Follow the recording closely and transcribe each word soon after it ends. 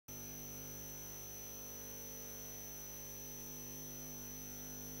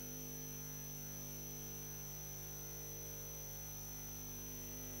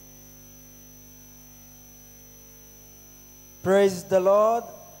Praise the Lord.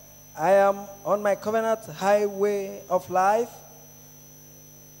 I am on my covenant highway of life.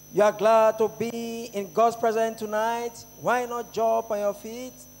 You are glad to be in God's presence tonight. Why not jump on your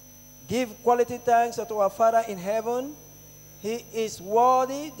feet? Give quality thanks to our Father in heaven. He is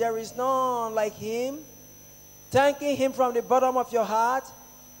worthy. There is none like him. Thanking him from the bottom of your heart.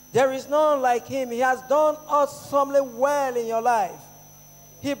 There is none like him. He has done awesomely well in your life.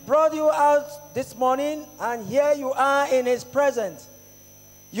 He brought you out this morning, and here you are in his presence.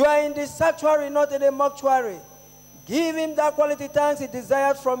 You are in the sanctuary, not in the mortuary. Give him that quality thanks he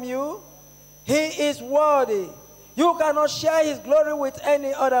desired from you. He is worthy. You cannot share his glory with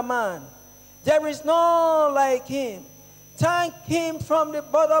any other man. There is none like him. Thank him from the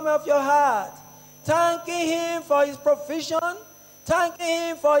bottom of your heart. Thanking him for his provision. Thanking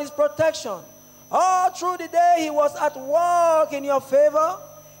him for his protection. All through the day he was at work in your favor.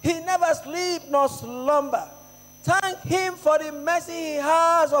 He never sleep nor slumber. Thank him for the mercy he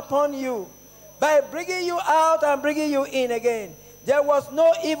has upon you by bringing you out and bringing you in again. There was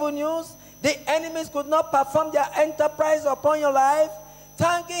no evil news. The enemies could not perform their enterprise upon your life.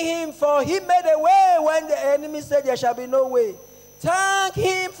 Thanking him for he made a way when the enemy said there shall be no way. Thank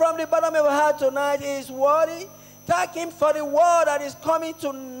him from the bottom of your heart tonight. He is worthy. Thank him for the word that is coming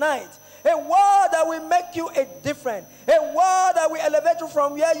tonight. A word that will make you a different. A word that will elevate you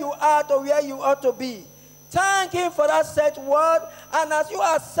from where you are to where you ought to be. Thank him for that set word. And as you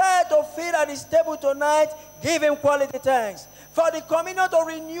are set to feed at his table tonight, give him quality thanks. For the communion to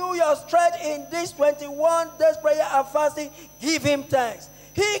renew your strength in this 21 days prayer and fasting, give him thanks.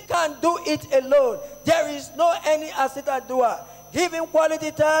 He can do it alone. There is no any assistant doer. Give him quality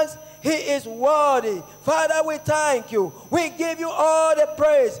thanks. He is worthy. Father, we thank you. We give you all the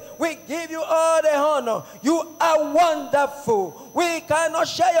praise. We give you all the honor. You are wonderful. We cannot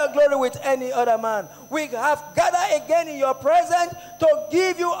share your glory with any other man. We have gathered again in your presence to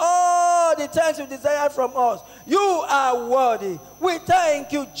give you all the thanks you desire from us. You are worthy. We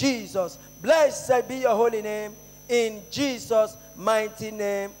thank you, Jesus. Blessed be your holy name. In Jesus' mighty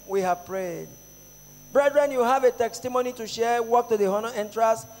name we have prayed. Brethren, you have a testimony to share. Walk to the honor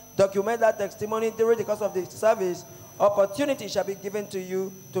entrance. Document that testimony during the course of the service. Opportunity shall be given to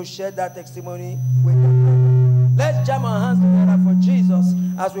you to share that testimony with them. Let's jam our hands together for Jesus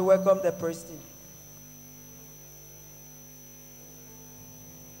as we welcome the praise team.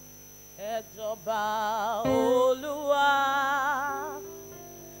 Ẹjọba Olúwa,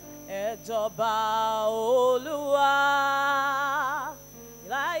 ẹjọba Olúwa,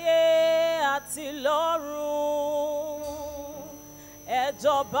 láyé àti lọ́run.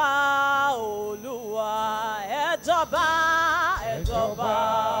 Ẹjọba Olúwa, ẹjọba, ẹjọba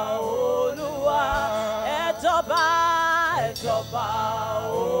Olúwa, ẹjọba, ẹjọba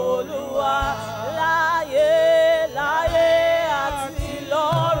Olúwa, láyé, láyé àti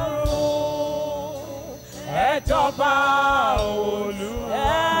lọ́run. Ẹjọba Olúwa,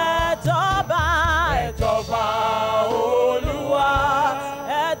 ẹjọba, ẹjọba Olúwa,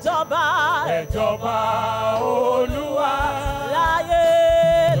 ẹjọba, ẹjọba Olúwa, láyé,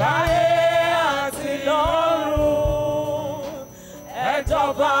 láyé àti lọ́run.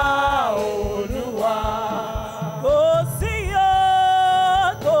 Ẹjọba Olúwa. Kò sí o,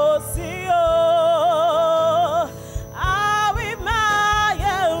 kò sí o, àwí máa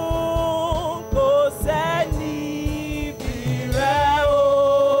yẹ̀hún, kò sẹ́ni bí rẹ̀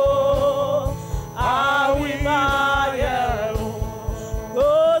o. Àwí máa yẹ̀hún,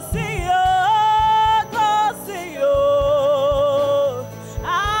 kò sí o, kò sí o,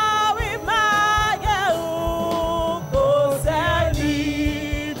 àwí máa yẹ̀hún, kò sẹ́ni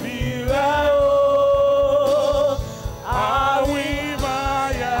bí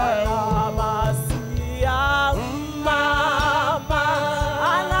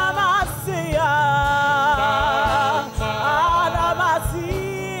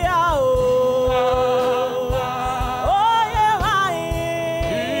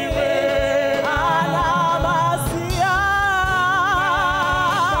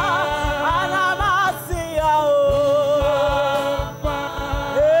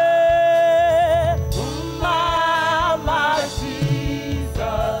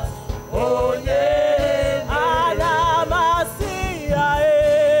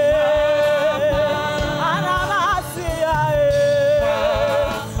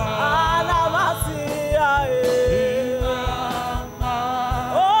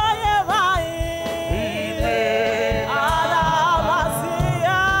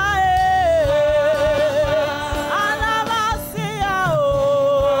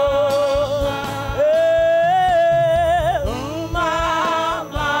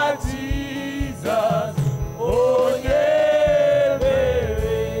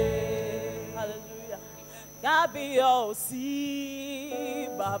kábíyèsí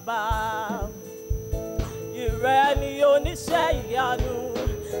bàbá. Ìrẹ ni oníṣẹ́ ìyanu,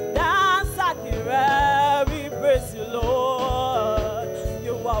 dánsákì rẹ, we praise you, Lord.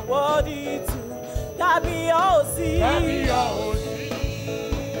 You are worthy to kábíyèsí. Kábíyèsí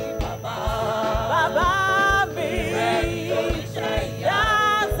bàbá. Bàbá mi. Ìrẹ ni oníṣẹ́ ìyanu,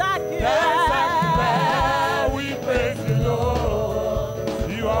 Dánsákì rẹ. we praise you, Lord.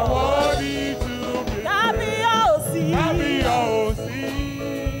 You are worthy to be Kábíyèsí. Kábíyèsí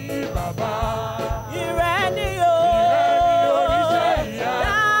bàbá. Ìrẹ ni o. oníṣẹ́ ìyanu,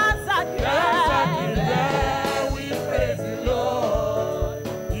 Dánsákì rẹ. we praise you, Lord.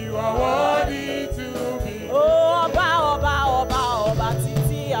 You are worthy to be Ọba, ọba, ọba, ọba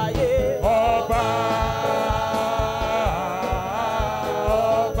títí ayé. Ọba.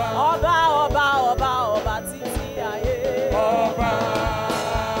 Ọba, ọba, ọba, ọba títí ayé. Ọba.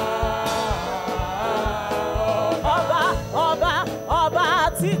 Ọba, ọba, ọba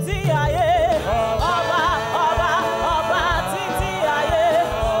títí ayé. Ọba, ọba, ọba títí ayé.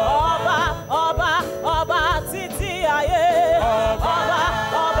 Ọba, ọba, ọba títí ayé. Ọba,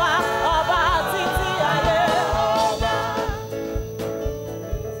 ọba, ọba títí ayé.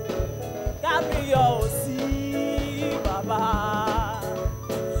 Kábíyèsí bàbá.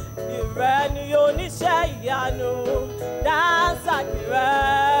 Ìrẹ ni oníṣẹ́ ìyanu, dánsákì rẹ,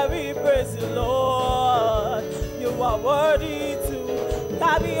 we praise you, Lord. You are worthy to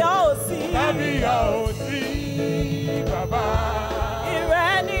kábíyèsí. Kábíyèsí bàbá. Ìrẹ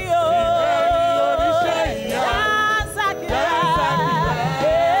ni o. oníṣẹ́ ìyanu, Dánsákì rẹ.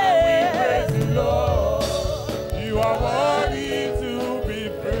 we praise you, Lord. You are worthy to be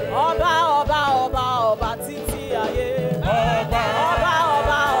praised. Ọba, ọba, ọba, ọba títí ayé. Ọba. Ọba,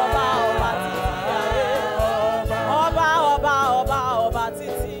 ọba, ọba, ọba títí ayé. Ọba, ọba, ọba, ọba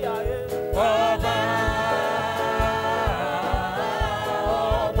títí ayé. Ọba.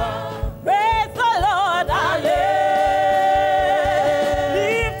 Praise the Lord, hallelujah.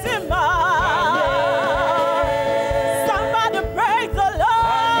 Lift him up. Somebody praise the Lord.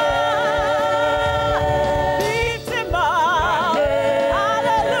 Lift him up.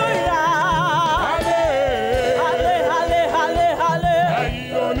 Hallelujah. Halle, halle, halle, halle.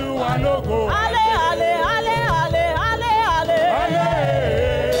 Ẹ̀yin Olúwa lógo. Halle, halle, halle, halle, halle, halle.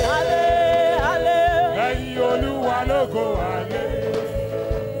 Halle, halle. Ẹ̀yin Olúwa lógo. Àlè.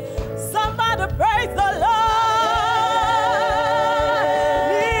 Somebody praise the Lord.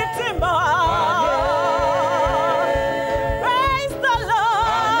 Lift him up. Praise the Lord.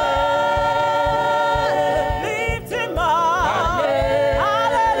 Lift him up.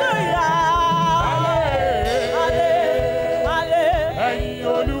 Hallelujah. Halle, halle. Ẹ̀yin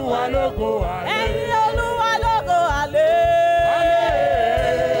Olúwa lógo. Àlè. Ẹ̀yin Olúwa lógo, halle.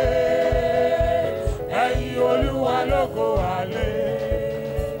 Ẹ̀yin Olúwa lógo. Àlè.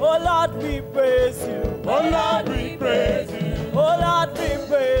 Oh Lord, we praise you. Oh Lord, we praise you. Oh Lord, we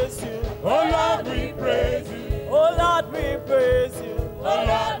praise you. Oh Lord, we praise you. Oh Lord, we praise you. Oh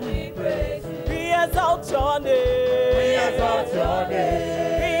Lord, we praise you. We exalt your name. We exalt your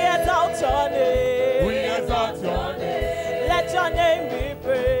name. We exalt your name. We exalt your name. Let your name be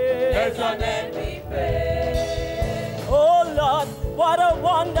praised. Let your name be praised. Oh Lord, what a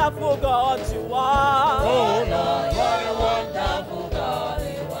wonderful God you are. Oh Lord, what a wonderful God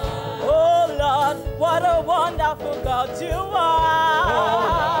you are. Oh Lord, what a wonderful God you are.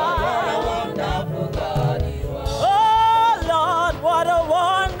 What a wonderful God you are. Oh Lord, what a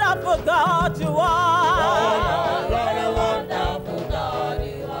wonderful God you are. What a wonderful God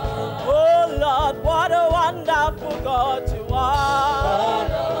you are. Oh Lord, what a wonderful God you are.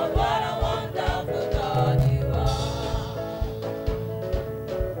 Lord, what a wonderful God you are.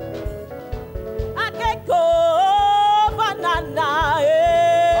 Akeko banana,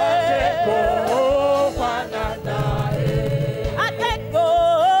 Akeko banana, Akeko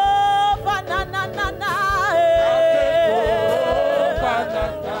banana, Akeko banana,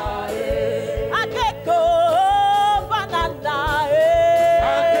 Akeko banana,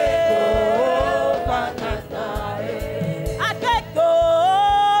 Akeko banana, Akeko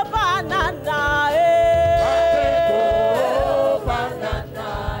banana, Akeko banana.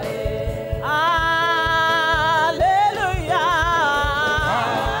 Hallelujah.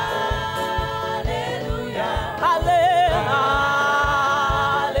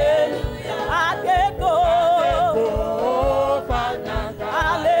 Hallelujah. Akeko. Akeko banana.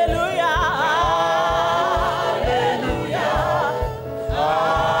 Hallelujah.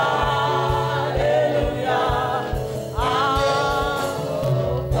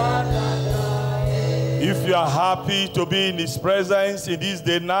 If you are happy to be in His presence in this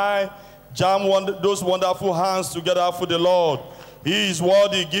day night, Jam those wonderful hands together for the Lord. He is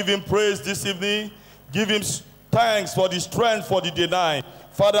worthy. Give him praise this evening. Give him thanks for the strength for the day.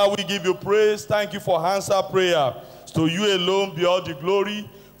 Father, we give you praise. Thank you for answer prayer. To you alone be all the glory.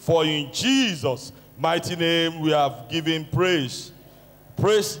 For in Jesus' mighty name we have given praise.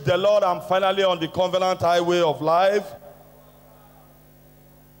 Praise the Lord. I'm finally on the covenant highway of life.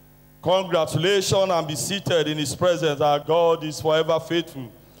 Congratulations, and be seated in his presence. Our God is forever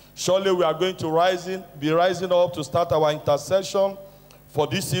faithful. Surely we are going to be rising up to start our intercession for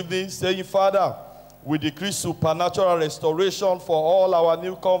this evening, saying, Father, we decree supernatural restoration for all our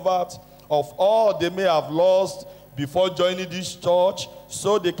new converts of all they may have lost before joining this church,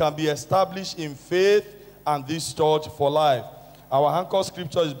 so they can be established in faith and this church for life. Our anchor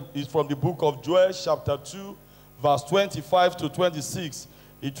scripture is from the book of Joel, chapter 2, verse 25 to 26.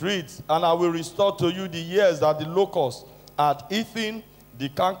 It reads, And I will restore to you the years that the locust had eaten, the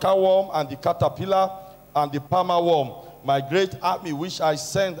cankerworm and the caterpillar and the palmer worm, my great army which I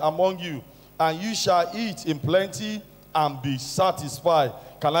send among you, and you shall eat in plenty and be satisfied.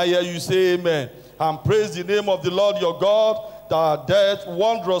 Can I hear you say amen? And praise the name of the Lord your God, that death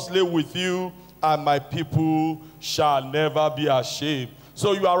wondrously with you, and my people shall never be ashamed.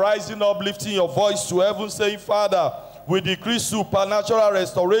 So you are rising up, lifting your voice to heaven, saying, Father, we decree supernatural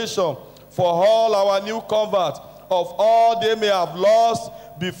restoration for all our new converts of all they may have lost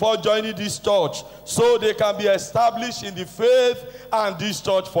before joining this church, so they can be established in the faith and this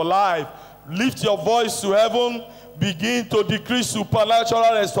church for life. Lift your voice to heaven. Begin to decree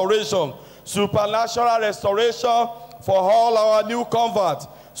supernatural restoration. Supernatural restoration for all our new converts.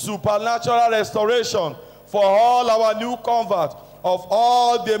 Supernatural restoration for all our new converts of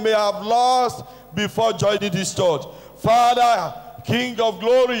all they may have lost before joining this church. Father, King of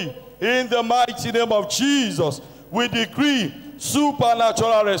glory, in the mighty name of Jesus, we decree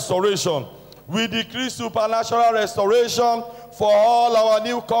supernatural restoration. We decree supernatural restoration for all our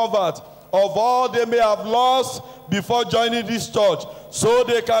new converts of all they may have lost before joining this church, so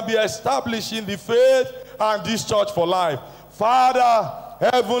they can be established in the faith and this church for life. Father,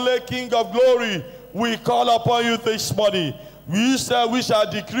 Heavenly King of glory, we call upon you this morning. You said we shall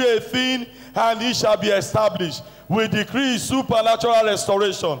decree a thing and it shall be established. We decree supernatural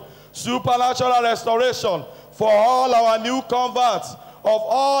restoration. Supernatural restoration for all our new converts of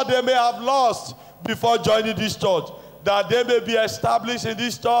all they may have lost before joining this church, that they may be established in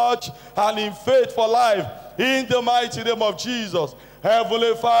this church and in faith for life, in the mighty name of Jesus.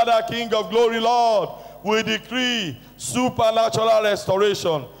 Heavenly Father, King of glory, Lord, we decree supernatural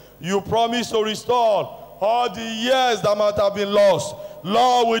restoration. You promise to restore all the years that might have been lost.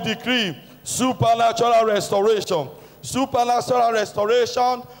 Lord, we decree supernatural restoration. Supernatural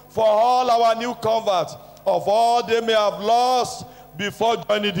restoration for all our new converts of all they may have lost before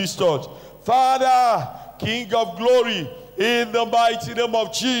joining this church. Father, King of glory, in the mighty name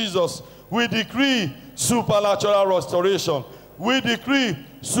of Jesus, we decree supernatural restoration. We decree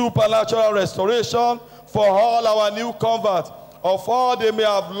supernatural restoration for all our new converts of all they may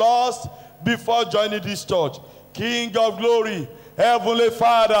have lost before joining this church. King of glory, Heavenly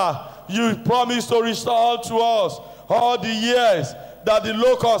Father, you promise to restore to us all the years that the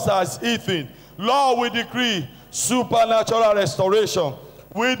locust has eaten. Lord, we decree supernatural restoration.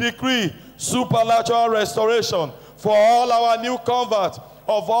 We decree supernatural restoration for all our new converts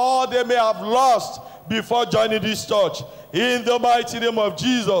of all they may have lost before joining this church, in the mighty name of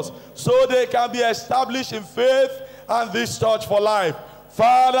Jesus, so they can be established in faith and this church for life.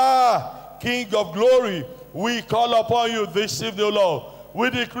 Father, King of glory, we call upon you this evening, Lord. We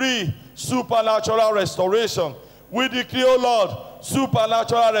decree supernatural restoration. We decree, O Lord,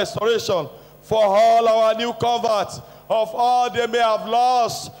 supernatural restoration for all our new converts of all they may have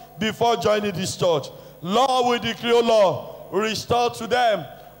lost before joining this church. Lord, we decree, O Lord, restore to them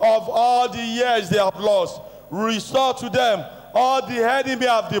of all the years they have lost. Restore to them all the enemy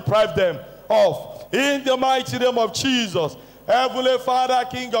have deprived them of. In the mighty name of Jesus, Heavenly Father,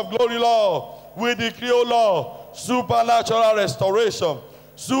 King of glory, Lord, we decree, O Lord, supernatural restoration.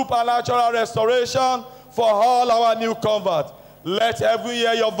 Supernatural restoration for all our new converts. Let heaven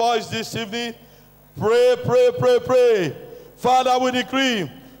hear your voice this evening. Pray, pray, pray, pray. Father, we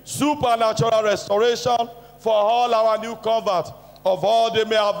decree supernatural restoration for all our new converts of all they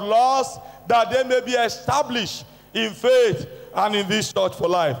may have lost, that they may be established in faith and in this church for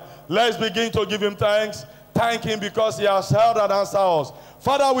life. Let's begin to give him thanks. Thank him because he has heard and answered us.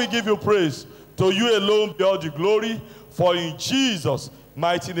 Father, we give you praise. To you alone be all the glory, for in Jesus'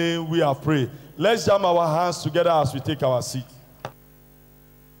 mighty name we have prayed. Let's jam our hands together as we take our seat.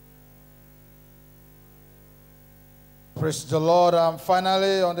 Praise the Lord. I'm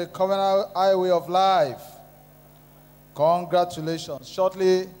finally on the covenant highway of life. Congratulations.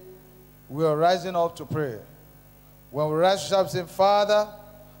 Shortly, we are rising up to pray. When we rise up, saying, Father,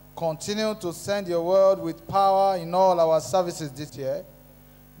 continue to send your word with power in all our services this year,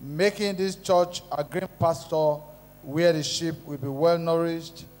 making this church a green pasture where the sheep will be well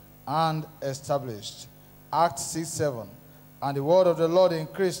nourished and established. Acts 6:7. And the word of the Lord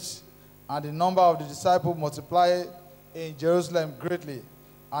increased, and the number of the disciples multiplied in Jerusalem greatly,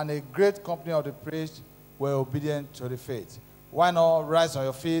 and a great company of the priests were obedient to the faith. Why not rise on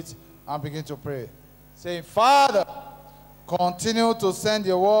your feet and begin to pray? Saying, Father, continue to send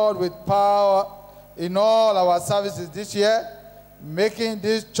your word with power in all our services this year, making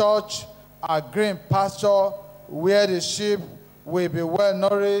this church a green pasture where the sheep will be well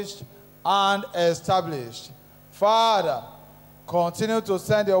nourished and established. Father, continue to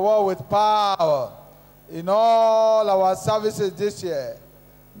send your word with power in all our services this year,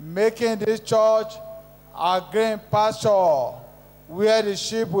 making this church a green pasture where the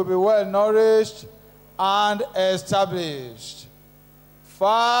sheep will be well nourished and established.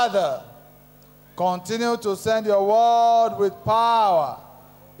 Father, continue to send your word with power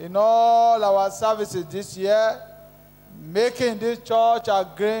in all our services this year, making this church a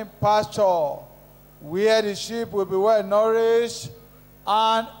green pasture where the sheep will be well nourished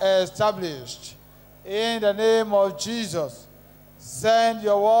and established. In the name of Jesus, send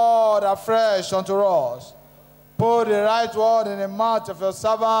your word afresh unto us. Put the right word in the mouth of your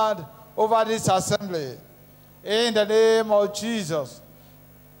servant over this assembly. In the name of Jesus,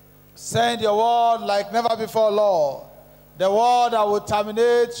 send your word like never before, Lord. The word that will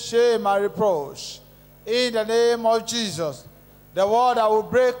terminate shame and reproach. In the name of Jesus, the word that will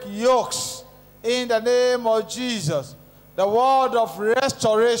break yokes. In the name of Jesus, the word of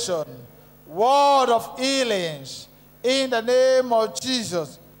restoration, word of healings. In the name of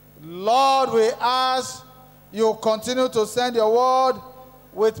Jesus, Lord, we ask you continue to send your word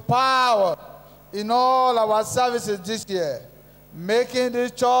with power in all our services this year, making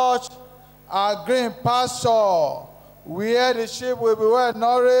this church a green pasture where the sheep will be well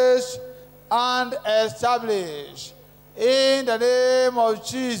nourished and established. In the name of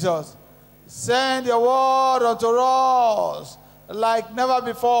Jesus, send your word unto us like never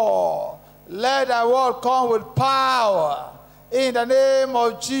before. Let thy word come with power. In the name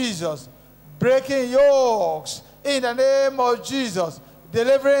of Jesus, breaking yokes. In the name of Jesus,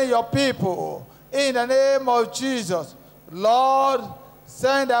 delivering your people. In the name of Jesus, Lord,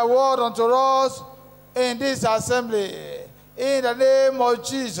 send thy word unto us in this assembly. In the name of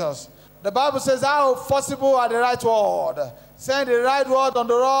Jesus. The Bible says, how forcible are the right word. Send the right word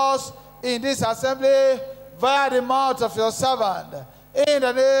unto us in this assembly via the mouth of your servant. In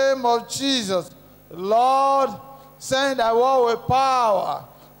the name of Jesus, Lord, send thy word with power.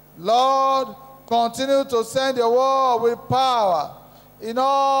 Lord, continue to send your word with power in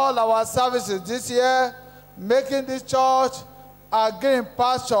all our services this year, making this church a green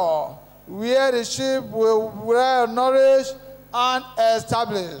pasture where the sheep will be well nourished and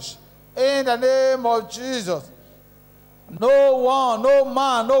established. In the name of Jesus, no one, no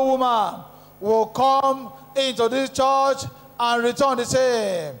man, no woman will come into this church and return the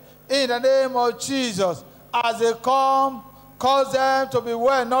same. In the name of Jesus, as they come, cause them to be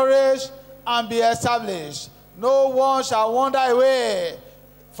well nourished and be established. No one shall wander away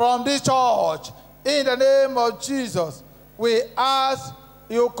from this church. In the name of Jesus, we ask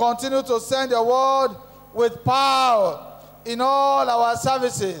you continue to send your word with power in all our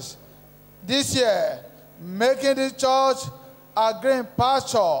services this year, making this church a green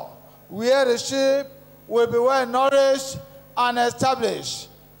pasture where the sheep will be well nourished and established.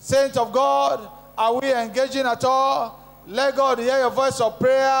 Saints of God, are we engaging at all? Let God hear your voice of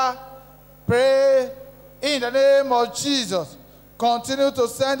prayer. Pray in the name of Jesus. Continue to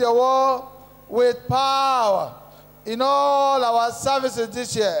send your word with power in all our services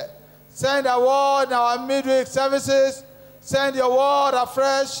this year. Send your word in our midweek services. Send your word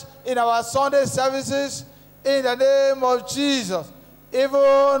afresh in our Sunday services. In the name of Jesus.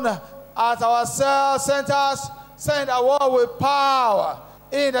 Even at our cell centers, send a word with power.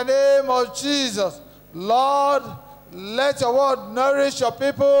 In the name of Jesus. Lord, let your word nourish your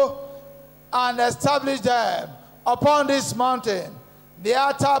people and establish them upon this mountain.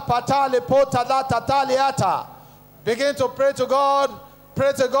 Begin to pray to God.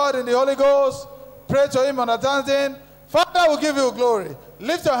 Pray to God in the Holy Ghost. Pray to him on understanding. Father, we give you glory.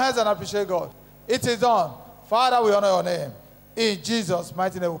 Lift your hands and appreciate God. It is done. Father, we honor your name. In Jesus'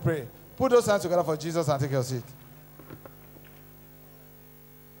 mighty name we pray. Put those hands together for Jesus and take your seat.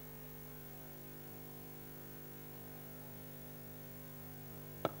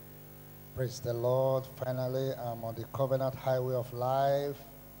 Praise the Lord. Finally, I'm on the covenant highway of life.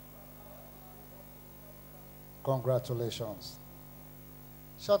 Congratulations.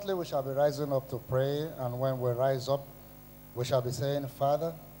 Shortly, we shall be rising up to pray, and when we rise up, we shall be saying,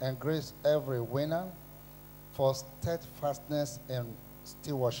 Father, grace every winner for steadfastness in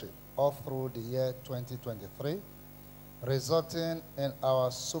stewardship all through the year 2023, resulting in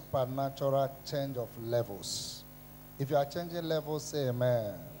our supernatural change of levels. If you are changing levels, say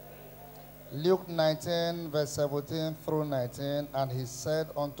amen. Luke 19, verse 17 through 19, and he said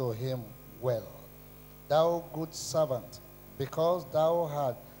unto him, Well, thou good servant, because thou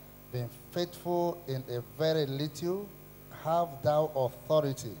hast been faithful in a very little, have thou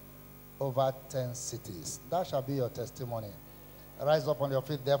authority over 10 cities. That shall be your testimony. Rise up on your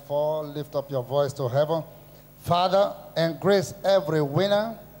feet, therefore, lift up your voice to heaven. Father, grace every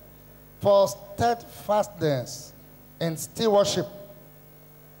winner for steadfastness in stewardship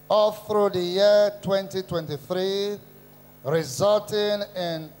all through the year 2023, resulting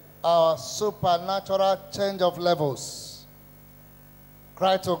in our supernatural change of levels.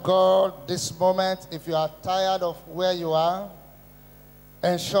 Cry to God this moment. If you are tired of where you are,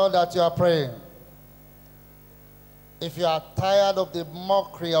 ensure that you are praying. If you are tired of the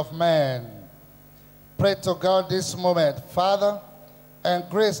mockery of men, pray to God this moment. Father,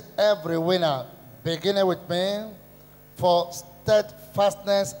 grace every winner, beginning with me, for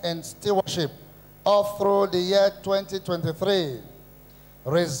steadfastness in stewardship all through the year 2023,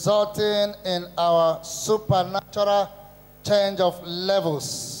 resulting in our supernatural change of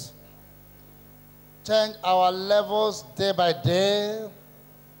levels. Change our levels day by day.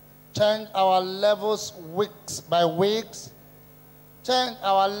 Change our levels weeks by weeks. Change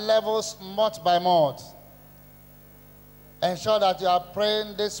our levels month by month. Ensure that you are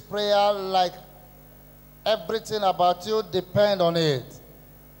praying this prayer like everything about you depends on it.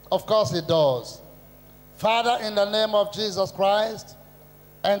 Of course it does. Father, in the name of Jesus Christ,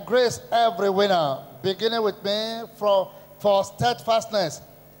 grace every winner, beginning with me, for steadfastness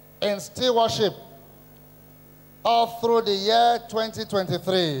in stewardship all through the year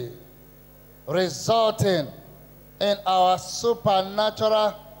 2023, resulting in our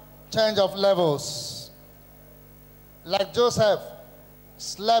supernatural change of levels. Like Joseph,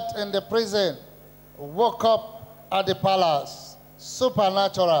 slept in the prison, woke up at the palace.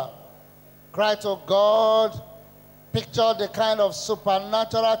 Supernatural. Cry to God. Picture the kind of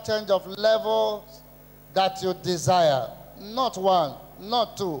supernatural change of levels that you desire. Not one,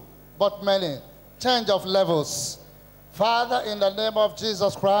 not two, but many. Change of levels. Father, in the name of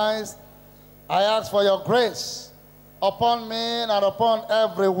Jesus Christ, I ask for your grace upon me and upon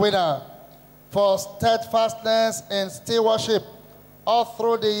every winner for steadfastness in stewardship all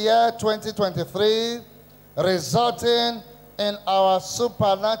through the year 2023, resulting in our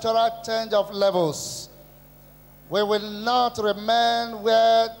supernatural change of levels. We will not remain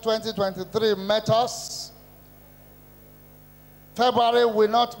where 2023 met us. February will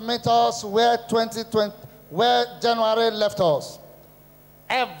not meet us where January left us.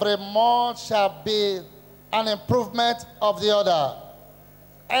 Every month shall be an improvement of the other.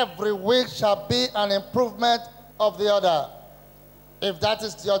 Every week shall be an improvement of the other. If that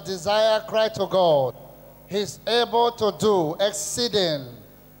is your desire, cry to God. He's able to do exceeding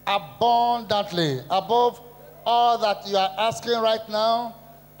abundantly above all that you are asking right now,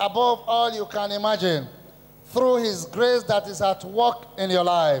 above all you can imagine, through his grace that is at work in your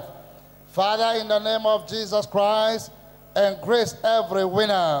life. Father, in the name of Jesus Christ, grace every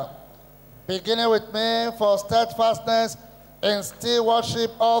winner, beginning with me, for steadfastness in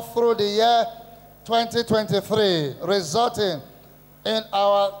stewardship all through the year 2023, resulting in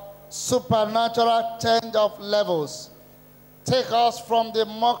our supernatural change of levels. Take us from the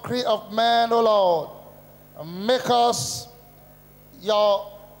mockery of men, O Lord. Make us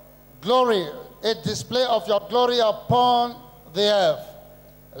your glory, a display of your glory upon the earth.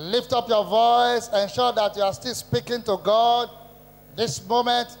 Lift up your voice, ensure that you are still speaking to God. This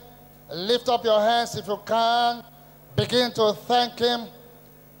moment, lift up your hands if you can. Begin to thank him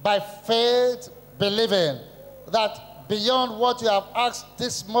by faith, believing that beyond what you have asked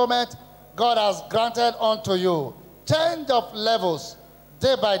this moment, God has granted unto you. Change of levels,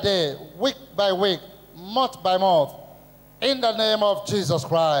 day by day, week by week, month by month, in the name of Jesus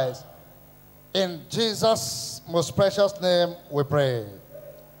Christ. In Jesus' most precious name we pray.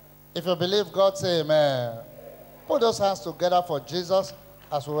 If you believe God, say amen. Put those hands together for Jesus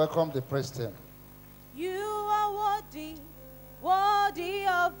as we welcome the praise team. You are worthy, worthy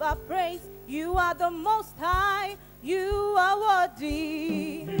of our praise. You are the Most High. You are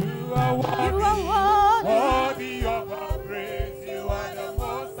worthy. You are worthy, You are worthy. worthy of our praise. You are the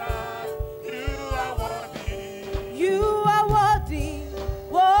Most High.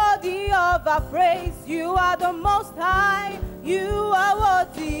 our praise. You are the most high. You are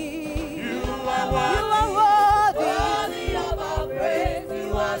worthy. You are worthy. You are worthy. Worthy of our praise.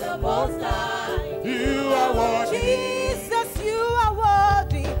 You are the most high. You are worthy. Jesus, you are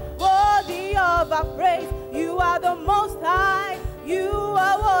worthy. Worthy of our praise. You are the most high. You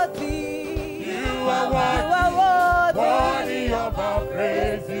are worthy. You are worthy. You are worthy. Worthy of our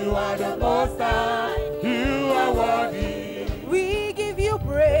praise. You are the most high. You are worthy. We give you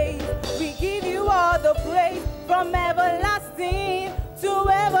praise. We give you all the praise from everlasting to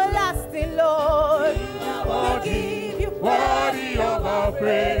everlasting, Lord. We give you Worthy of our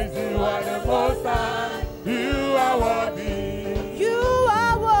praise. You are the most high. You are worthy. You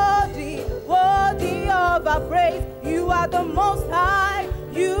are worthy, worthy of our praise. You are the most high.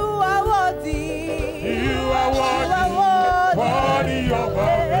 You are worthy. You are worthy. You are worthy. Worthy of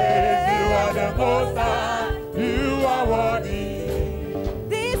our praise. You are the most high. You are worthy.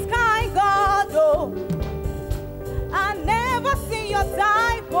 This kind God, oh, I never see your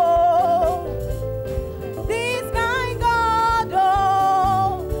type, oh. This kind God,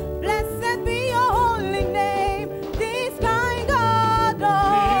 oh, blessed be your holy name. This kind God, This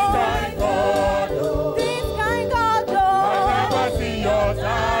oh, kind God, oh, this kind God, oh, I never see your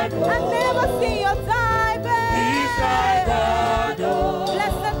type. I never see your type, This kind God, oh,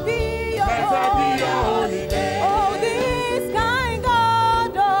 blessed be your blessed be your holy name. Oh, this kind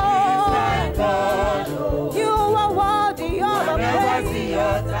God, This oh, kind God, oh, you are worthy of I our never praise. see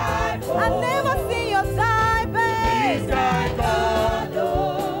your type. I never see your type, This kind God,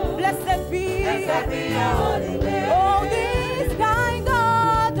 oh, blessed be. blessed be your holy name. Oh, this kind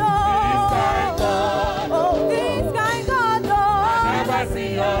God, This kind oh, God, oh, this kind God, oh, never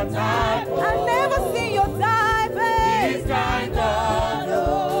see your type. I never see your type, This kind God, oh,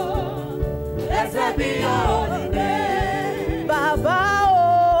 blessed be your holy name. Baba,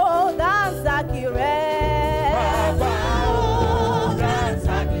 oh, dance Akire. Baba, oh, dance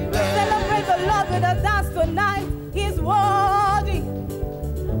Akire. Celebrate the Lord with a dance tonight. He's worthy.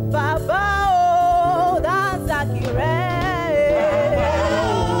 Baba, oh, dance Akire.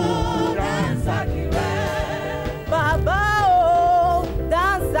 Oh, dance Akire. Baba, oh,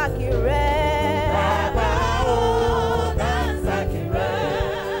 dance Akire. Baba, oh, dance Akire.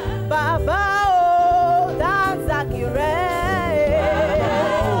 Baba, oh, dance Akire.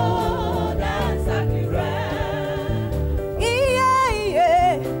 Oh, dance Akire. Yeah,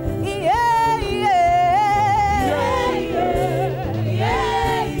 yeah, yeah,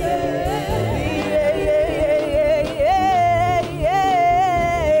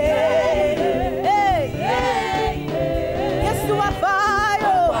 Yes, to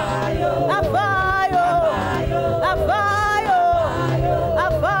Afayo, Afayo, Afayo,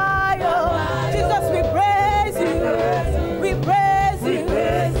 Afayo. Jesus, we praise you, we praise you,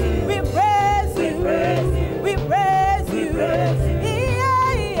 we praise you, we praise you.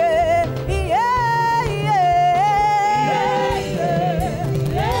 Yeah, yeah, yeah,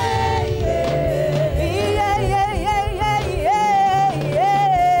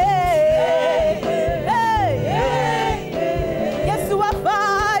 Yes, to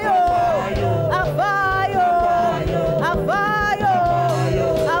Afayo, Afayo, Afayo,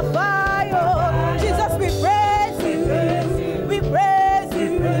 Afayo. Jesus, we praise you, we praise you.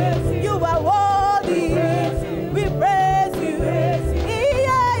 You are worthy, we praise you.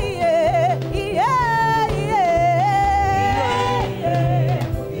 Yeah, yeah, yeah.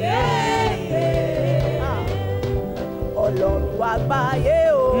 Ọlọ́run àgbáyé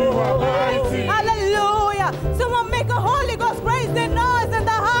o. You are mighty. Hallelujah. Someone make a Holy Ghost praise the noise in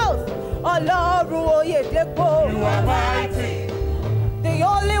the house. Ọlọ́run Oyèdépò. You are mighty. The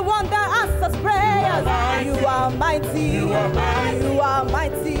only one that answers prayers. mighty. You are mighty. You are mighty. You are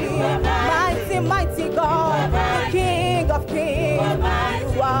mighty. are mighty. Mighty, mighty God. You are mighty. The King of kings. are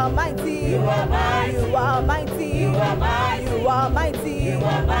mighty. You are mighty. You are mighty. You are mighty. You are mighty. You are mighty. You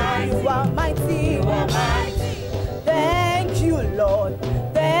are mighty. You are mighty. You are mighty. Thank you, Lord.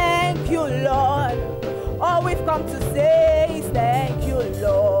 Thank you, Lord. All we've come to say is thank you,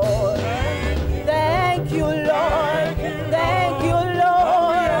 Lord. Thank you, Lord. Thank you, All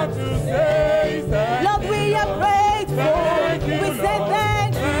we have Lord. to say is thank Lord, we are grateful. Thank you, We say Lord.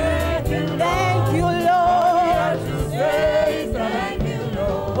 thank Thank you. you, Thank you, All we Lord. have to say is thank you,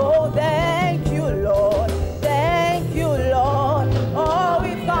 Lord. Oh, thank you, Lord. Thank you, Lord. All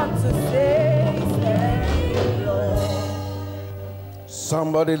we've come to say is thank you, Lord.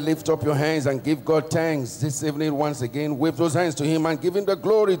 Somebody lift up your hands and give God thanks this evening once again. Wave those hands to him and give him the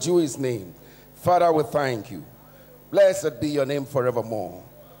glory to his name. Father, we thank you. Blessed be your name forevermore.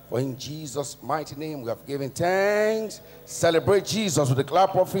 For in Jesus' mighty name we have given thanks. Celebrate Jesus with the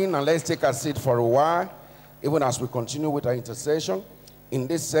clap offering, and let's take a seat for a while. Even as we continue with our intercession, in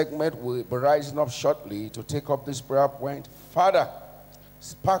this segment we'll be rising up shortly to take up this prayer point. Father,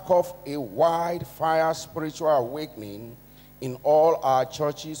 spark off a wildfire spiritual awakening in all our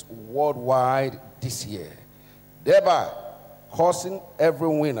churches worldwide this year, thereby causing every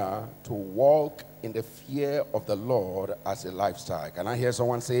winner to walk in the fear of the Lord as a lifestyle. Can I hear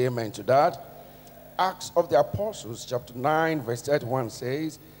someone say amen to that? Acts of the Apostles chapter 9 verse 31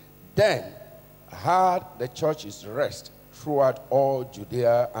 says, then had the churches rest throughout all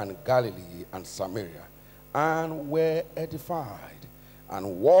Judea and Galilee and Samaria, and were edified,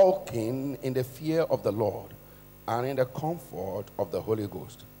 and walking in the fear of the Lord and in the comfort of the Holy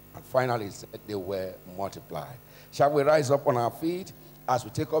Ghost. And finally it said they were multiplied. Shall we rise up on our feet as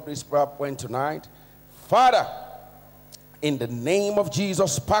we take up this prayer point tonight? Father, in the name of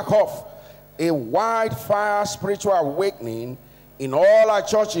Jesus, spark off a wildfire spiritual awakening in all our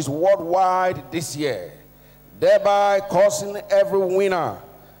churches worldwide this year, thereby causing every winner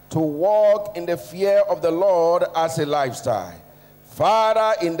to walk in the fear of the Lord as a lifestyle.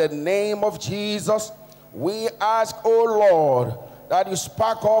 Father, in the name of Jesus, we ask, oh Lord, that you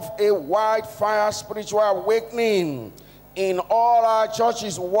spark off a wildfire spiritual awakening in all our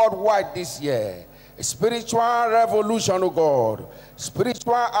churches worldwide this year. A spiritual revolution, oh God.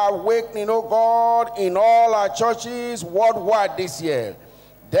 Spiritual awakening, oh God, in all our churches worldwide this year,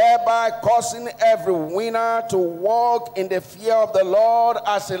 thereby causing every winner to walk in the fear of the Lord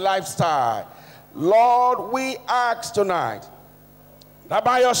as a lifestyle. Lord, we ask tonight that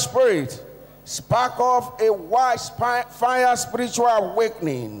by your Spirit, spark off a wildfire spiritual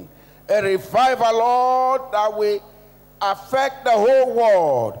awakening, a revival, Lord, that will affect the whole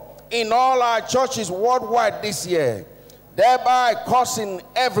world in all our churches worldwide this year, thereby causing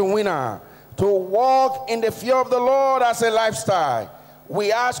every winner to walk in the fear of the Lord as a lifestyle.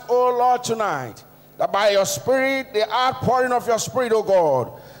 We ask, oh Lord, tonight, that by your Spirit, the outpouring of your Spirit, oh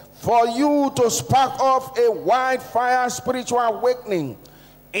God, for you to spark off a wildfire spiritual awakening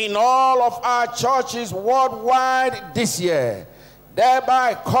in all of our churches worldwide this year,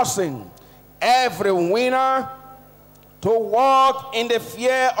 thereby causing every winner to walk in the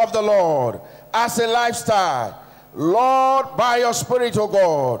fear of the Lord as a lifestyle. Lord, by your Spirit, oh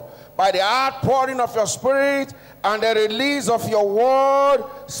God, by the outpouring of your Spirit and the release of your word,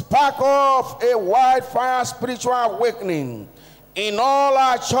 spark off a wildfire spiritual awakening in all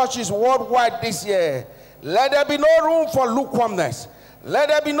our churches worldwide this year. Let there be no room for lukewarmness. Let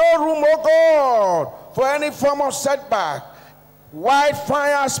there be no room, oh God, for any form of setback.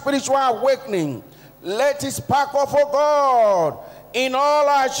 Wildfire spiritual awakening, let it spark off, oh God, in all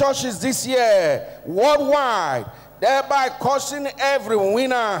our churches this year, worldwide, thereby causing every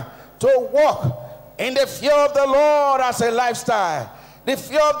winner to walk in the fear of the Lord as a lifestyle. The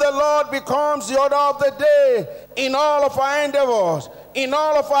fear of the Lord becomes the order of the day in all of our endeavors, in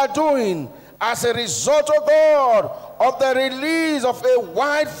all of our doing, as a result, oh God, of the release of a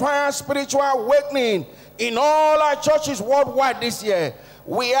wildfire spiritual awakening in all our churches worldwide this year.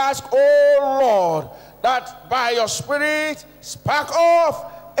 We ask, oh Lord, that by your Spirit, spark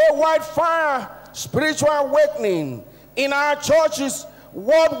off a wildfire spiritual awakening in our churches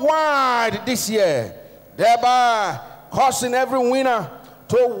worldwide this year, thereby causing every winner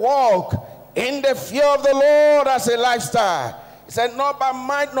to walk in the fear of the Lord as a lifestyle. He said, not by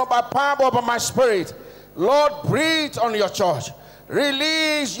might, not by power, but by my Spirit. Lord, breathe on your church.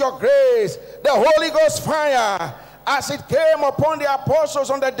 Release your grace, the Holy Ghost fire, as it came upon the apostles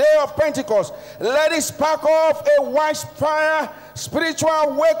on the day of Pentecost. Let it spark off a wildfire spiritual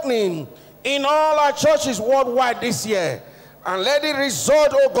awakening in all our churches worldwide this year. And let it result,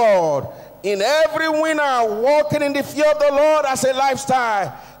 oh God, in every winner walking in the fear of the Lord as a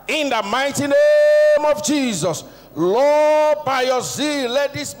lifestyle, in the mighty name of Jesus. Lord, by your zeal,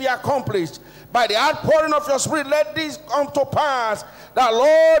 let this be accomplished. By the outpouring of your Spirit, let this come to pass. That,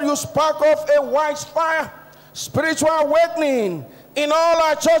 Lord, you spark off a wildfire spiritual awakening in all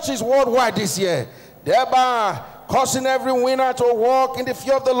our churches worldwide this year, thereby causing every winner to walk in the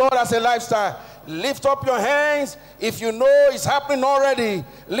fear of the Lord as a lifestyle. Lift up your hands if you know it's happening already.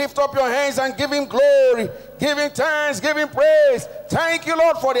 Lift up your hands and give him glory, give him thanks, give him praise. Thank you,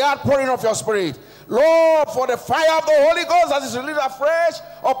 Lord, for the outpouring of your Spirit. Lord, for the fire of the Holy Ghost that is released afresh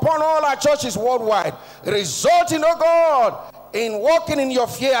upon all our churches worldwide, resulting, oh God, in walking in your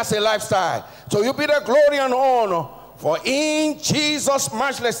fear as a lifestyle. So you be the glory and honor. For in Jesus'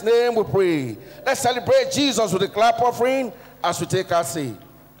 matchless name we pray. Let's celebrate Jesus with a clap offering as we take our seat.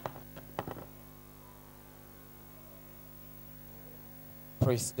 Praise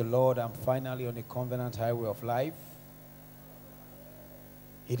Praise the Lord. I'm finally on the covenant highway of life.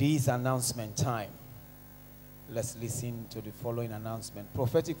 It is announcement time. Let's listen to the following announcement.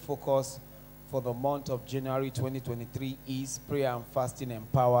 Prophetic focus for the month of January 2023 is prayer and fasting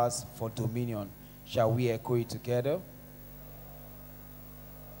empowers for dominion. Shall we echo it together?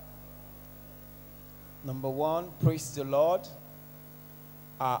 Number one, praise the Lord.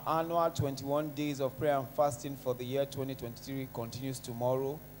 Our annual 21 days of prayer and fasting for the year 2023 continues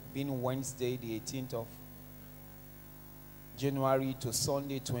tomorrow, being Wednesday, the 18th of January to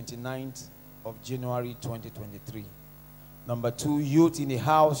Sunday, 29th of January 2023. Number two, youth in the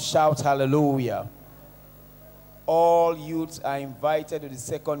house, shout hallelujah. All youths are invited to the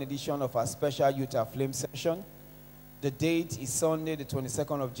second edition of our special Youth Aflame session. The date is Sunday, the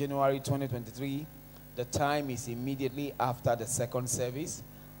 22nd of January 2023. The time is immediately after the second service,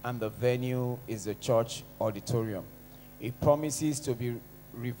 and the venue is the church auditorium. It promises to be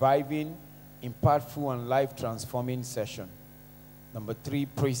reviving, impactful, and life-transforming session. Number three,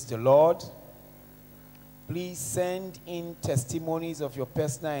 praise the Lord. Please send in testimonies of your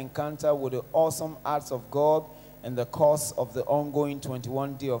personal encounter with the awesome acts of God in the course of the ongoing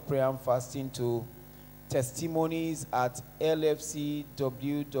 21-day of prayer and fasting to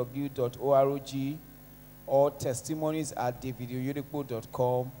testimonies@lfcww.org or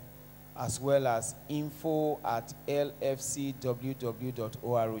testimonies@davidoyedepo.com, as well as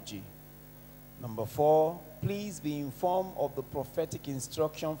info@lfcww.org. Number four, please be informed of the prophetic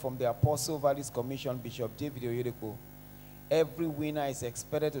instruction from the Apostle Valleys Commission, Bishop David Oyedepo. Every winner is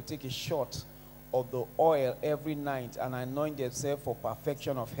expected to take a shot of the oil every night and anoint themselves for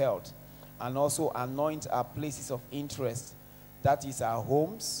perfection of health, and also anoint our places of interest, that is our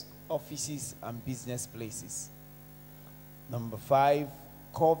homes, offices, and business places. Number five,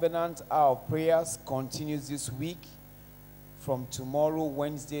 Covenant Hour of Prayers continues this week from tomorrow,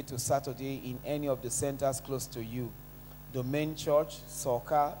 Wednesday to Saturday in any of the centers close to you. The main church,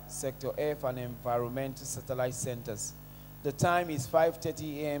 Soka, Sector F, and environmental satellite centers. The time is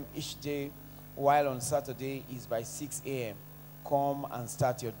 5:30 a.m. each day, while on Saturday is by 6 a.m. Come and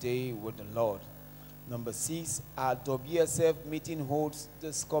start your day with the Lord. Number six, our WSF meeting holds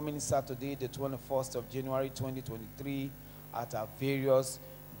this coming Saturday, the 21st of January 2023, at our various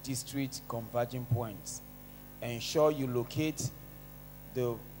district converging points. Ensure you locate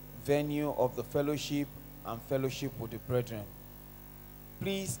the venue of the fellowship and fellowship with the brethren.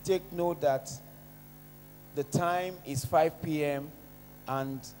 Please take note that the time is 5 p.m.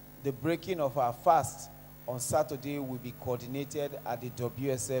 and the breaking of our fast on Saturday will be coordinated at the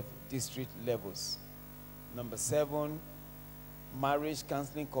WSF district levels. Number seven, Marriage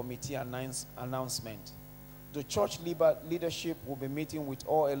Counseling Committee announcement. The church leadership will be meeting with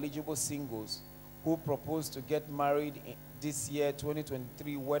all eligible singles who propose to get married this year,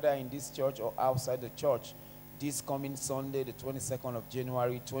 2023, whether in this church or outside the church, this coming Sunday, the 22nd of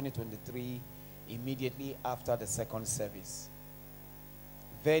January, 2023, immediately after the second service.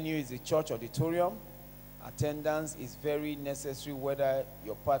 Venue is the church auditorium. Attendance is very necessary whether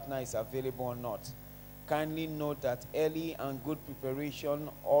your partner is available or not. Kindly note that early and good preparation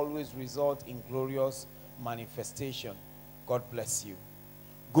always result in glorious manifestation. God bless you.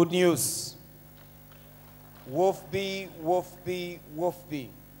 Good news. Wolfby.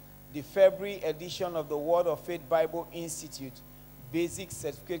 The February edition of the Word of Faith Bible Institute Basic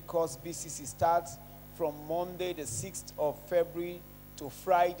Certificate Course BCC starts from Monday the 6th of February to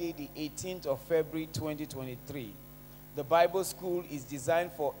Friday the 18th of February 2023. The Bible school is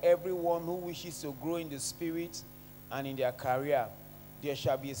designed for everyone who wishes to grow in the spirit and in their career. There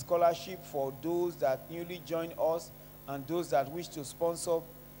shall be a scholarship for those that newly join us, and those that wish to sponsor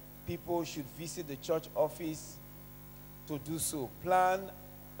people should visit the church office to do so. Plan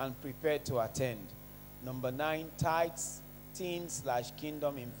and prepare to attend. Number 9, tithes,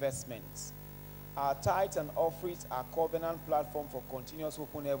 teen/kingdom investments. Our tithes and offerings are covenant platform for continuous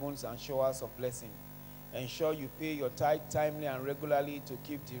open heavens and showers of blessing. Ensure you pay your tithe timely and regularly to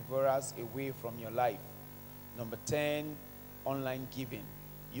keep devourers away from your life. Number 10, online giving.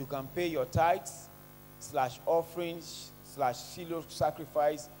 You can pay your tithes/offerings/Shiloh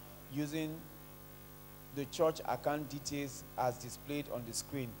sacrifice using the church account details as displayed on the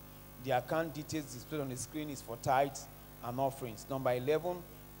screen. The account details displayed on the screen is for tithes and offerings. Number 11,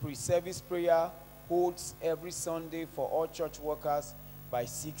 pre-service prayer holds every Sunday for all church workers by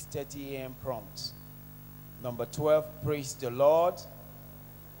 6:30 a.m. prompt. Number 12, praise the Lord.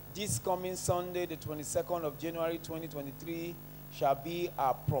 This coming Sunday, the 22nd of January 2023, shall be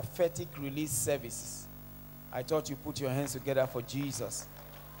our prophetic release services. I thought you put your hands together for Jesus.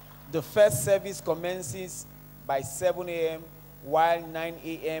 The first service commences by 7 a.m. while 9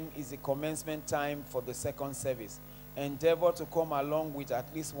 a.m. is the commencement time for the second service. Endeavor to come along with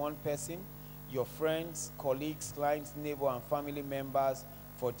at least one person, your friends, colleagues, clients, neighbor, and family members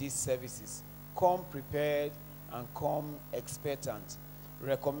for these services. Come prepared and come expectant.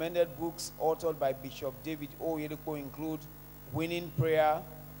 Recommended books authored by Bishop David Oyedepo include Winning Prayer,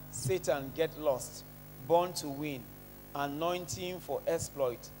 Satan Get Lost, Born to Win, Anointing for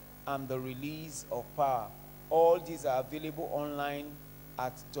Exploit, and The Release of Power. All these are available online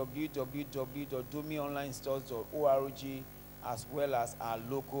at www.domionlinestores.org, as well as our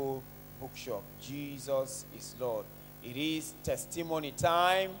local bookshop. Jesus is Lord. It is testimony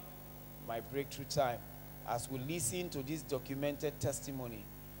time, my breakthrough time. As we listen to this documented testimony,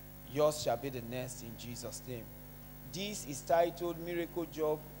 yours shall be the next in Jesus' name. This is titled Miracle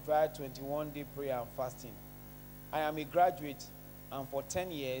Job via 21-day prayer and fasting. I am a graduate, and for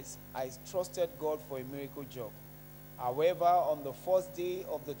 10 years, I trusted God for a miracle job. However, on the first day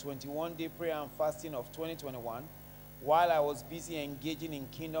of the 21-day prayer and fasting of 2021, while I was busy engaging in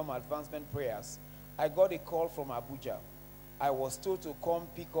kingdom advancement prayers, I got a call from Abuja. I was told to come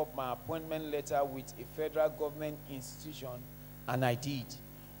pick up my appointment letter with a federal government institution, and I did.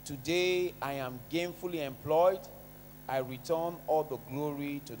 Today, I am gainfully employed. I return all the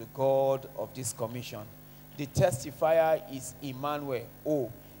glory to the God of this commission. The testifier is Emmanuel.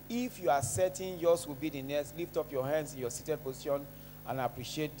 Oh, if you are certain yours will be the next, lift up your hands in your seated position and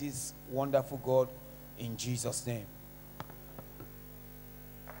appreciate this wonderful God in Jesus' name.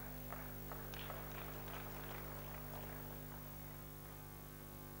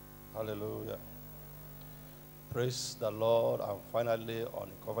 Hallelujah. Praise the Lord. I'm finally on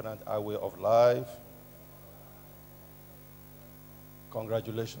the covenant highway of life.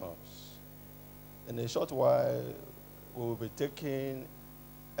 Congratulations. In a short while, we will be taking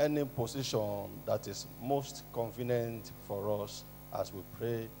any position that is most convenient for us as we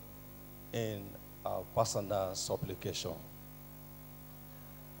pray in our personal supplication.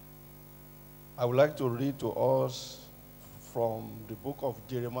 I would like to read to us from the book of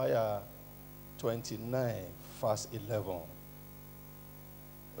Jeremiah 29, verse 11.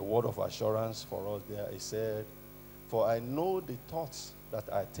 A word of assurance for us there. It said, "For I know the thoughts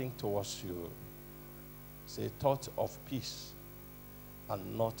that I think towards you. It's a thought of peace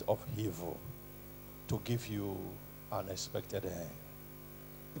and not of evil, to give you an expected end."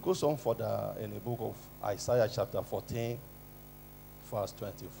 It goes on further in the book of Isaiah chapter 14, verse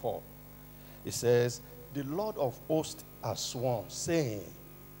 24. It says, "The Lord of hosts has sworn, saying,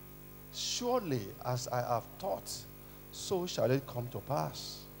 surely as I have thought, so shall it come to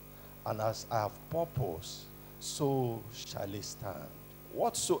pass. And as I have purposed, so shall it stand."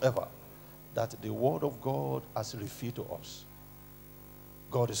 Whatsoever that the word of God has revealed to us,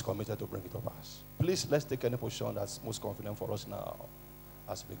 God is committed to bring it to pass. Please, let's take any position that's most convenient for us now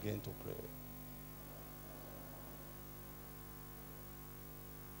as we begin to pray.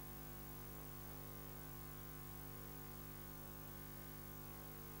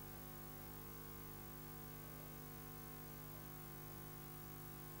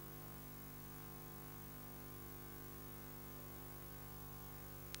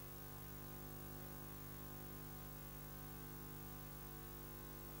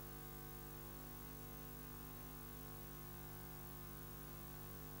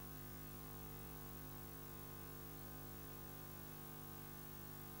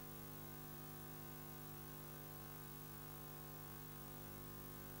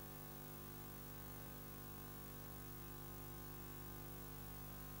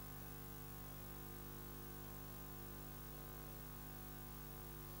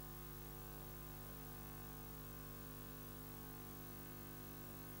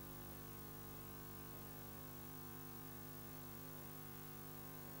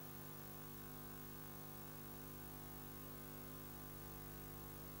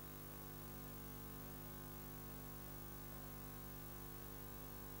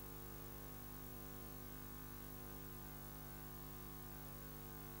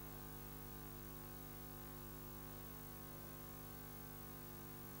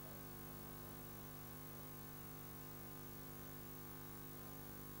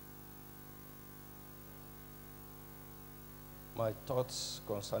 My thoughts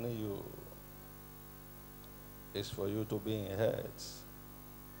concerning you is for you to be in health.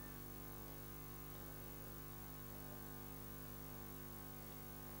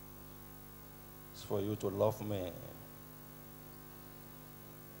 It's for you to love me.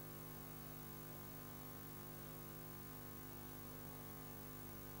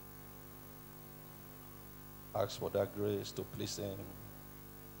 Ask for that grace to please Him.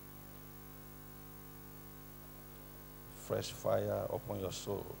 fresh fire upon your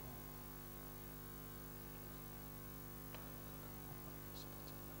soul.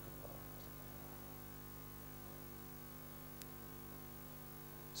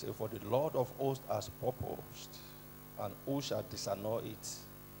 Say, for the Lord of hosts has purposed, and who shall disannul it?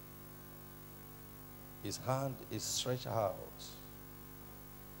 His hand is stretched out.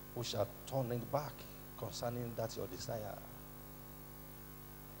 Who shall turn it back concerning that your desire?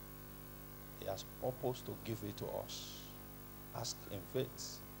 He has purposed to give it to us. Ask in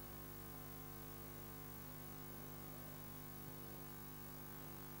faith.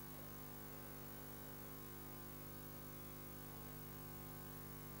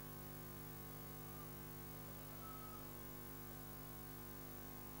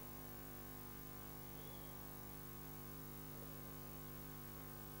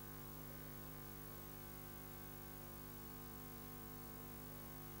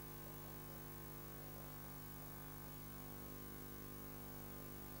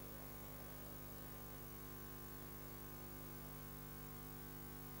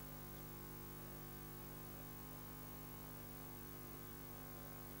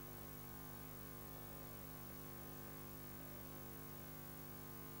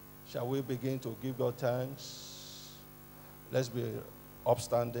 Shall we begin to give God thanks? Let's be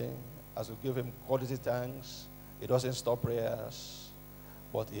upstanding as we give him quality thanks. He doesn't stop prayers,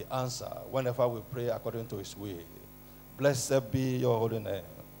 but he answers whenever we pray according to his will. Blessed be your holy name.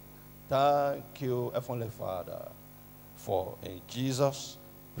 Thank you, Heavenly Father, for in Jesus'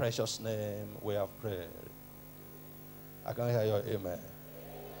 precious name we have prayed. I can hear your amen.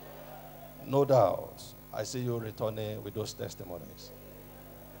 No doubt, I see you returning with those testimonies.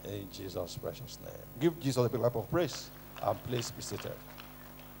 In Jesus' precious name. Give Jesus a big clap of praise and please be seated.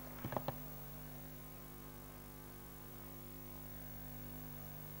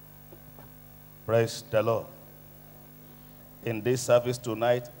 Praise the Lord. In this service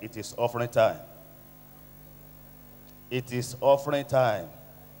tonight, it is offering time. It is offering time.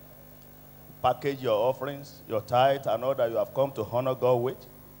 Package your offerings, your tithe, and all that you have come to honor God with.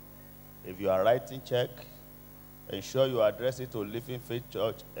 If you are writing check, ensure you address it to Living Faith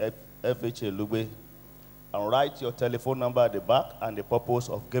Church, FHA Lugbe, and write your telephone number at the back and the purpose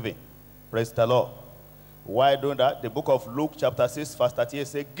of giving. Praise the Lord. While doing that, the book of Luke chapter 6 verse 38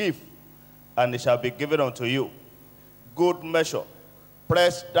 says, give, and it shall be given unto you. Good measure,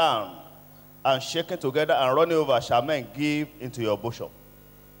 pressed down, and shaken together, and running over, shall men give into your bosom.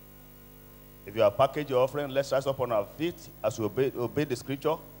 If you have packaged your offering, let's rise up on our feet as we obey the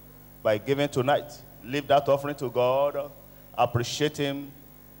scripture by giving tonight. Leave that offering to God. Appreciate him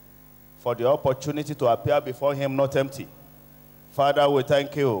for the opportunity to appear before him not empty. Father, we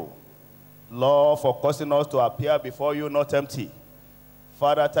thank you, Lord, for causing us to appear before you not empty.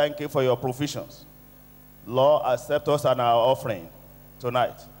 Father, thank you for your provisions. Lord, accept us and our offering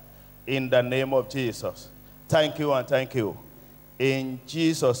tonight. In the name of Jesus. Thank you and thank you. In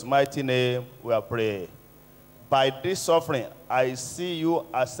Jesus' mighty name, we are praying. By this offering, I see you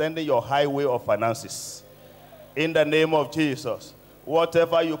ascending your highway of finances. In the name of Jesus.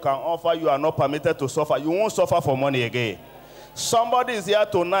 Whatever you can offer, you are not permitted to suffer. You won't suffer for money again. Somebody is here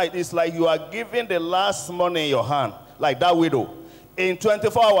tonight. It's like you are giving the last money in your hand, like that widow. In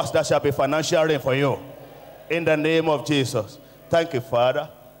 24 hours, there shall be financial rain for you. In the name of Jesus. Thank you, Father.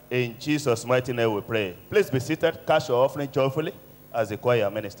 In Jesus' mighty name we pray. Please be seated. Cast your offering joyfully as the choir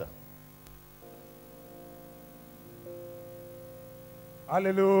minister.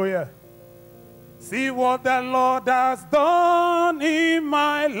 Hallelujah. See what the Lord has done in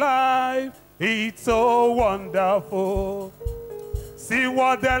my life. It's so wonderful. See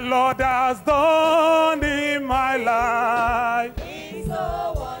what the Lord has done in my life. It's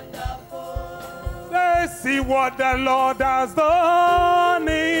so wonderful. Say, see what the Lord has done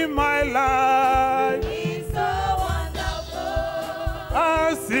in my life. It's so wonderful.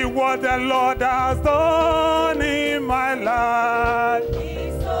 I see what the Lord has done in my life.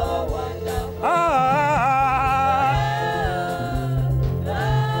 It's so wonderful.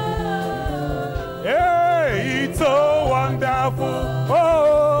 Hey, it's so wonderful. Oh,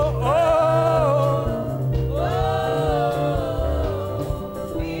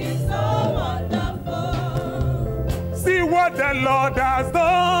 It's so wonderful. see what the Lord has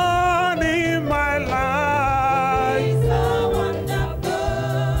done in my life. It's so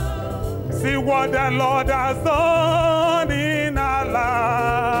wonderful. See what the Lord has done in our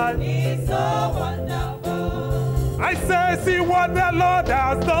life. It's so wonderful. I say, see what the Lord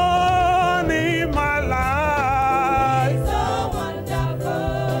has done in my life. It's so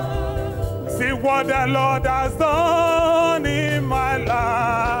wonderful. See what the Lord has done in my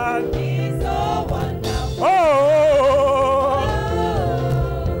life. It's so wonderful. Oh,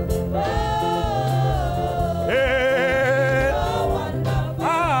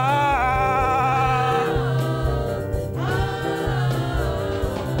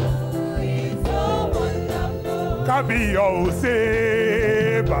 kábíyọ̀sí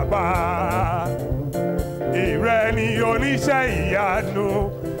bàbá. Ìrẹ ni oníṣẹ́ ìyanu,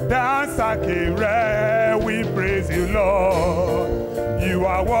 dánsákì rẹ, we praise you, Lord. You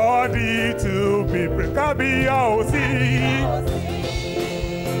are worthy to be praised. Kábíyọ̀sí.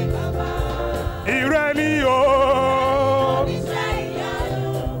 Ìrẹ ni o.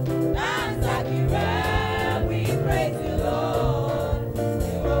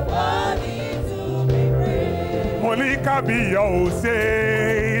 Kábíyọ̀sí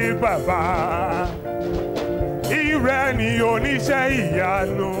bàbá. Ìrẹ ni oníṣẹ́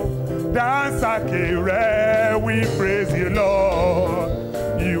ìyanu, dánsákì rẹ, we praise you, Lord.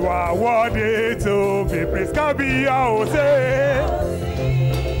 You are worthy to be praised. Kábíyọ̀sí.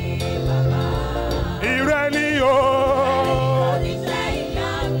 Ìrẹ ni o.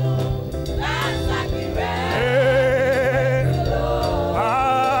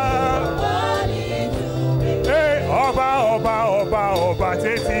 Ọba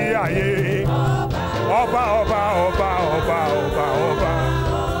títí ayé, ọba ọba ọba ọba ọba ọba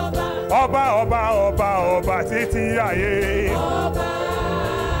ọba ọba ọba ọba títí ayé,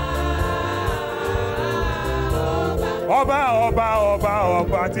 ọba ọba ọba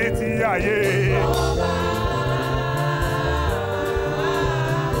ọba títí ayé.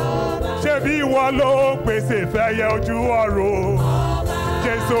 Ṣebí ìwọ ló pèsè fẹ́yẹ ojú ọ̀run,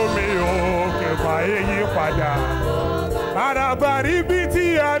 Jésù mi ò kẹfà èyí padà. Arabaribiti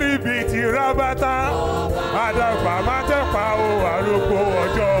aribiti rabata, adagba matepa o arúgbó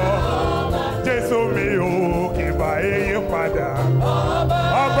ọjọ́. Jésù mi ò kìbà èyí padà.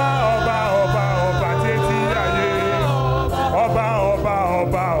 Ọba ọba ọba ọba títí ayé. Ọba ọba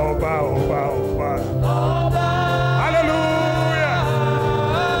ọba ọba ọba ọba. Hallelujah.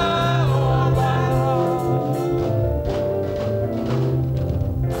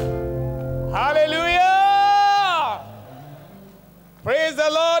 Hallelujah. Praise the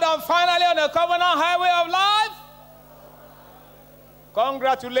Lord. And finally on the covenant highway of life.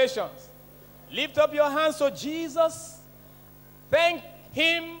 Congratulations. Lift up your hands to Jesus. Thank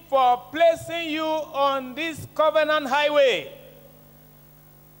him for placing you on this covenant highway.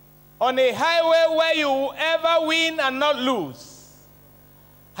 On a highway where you will ever win and not lose.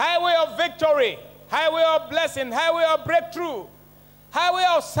 Highway of victory. Highway of blessing. Highway of breakthrough. Highway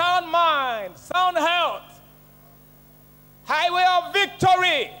of sound mind. Sound health. Highway of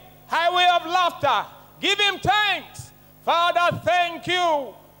victory, highway of laughter. Give him thanks. Father, thank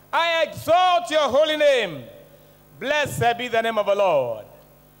you. I exalt your holy name. Blessed be the name of the Lord.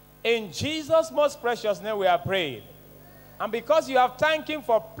 In Jesus' most precious name we are prayed. And because you have thanked him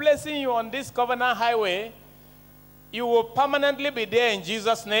for placing you on this covenant highway, you will permanently be there in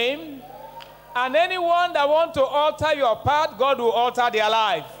Jesus' name. And anyone that wants to alter your path, God will alter their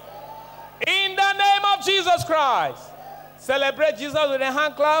life. In the name of Jesus Christ. Celebrate Jesus with a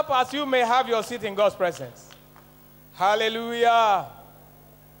hand clap as you may have your seat in God's presence. Hallelujah.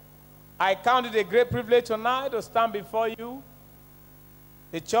 I count it a great privilege tonight to stand before you,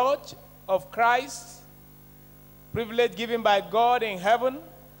 the church of Christ, privilege given by God in heaven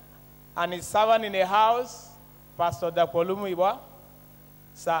and his servant in the house, Pastor Dakpolumu Iwa.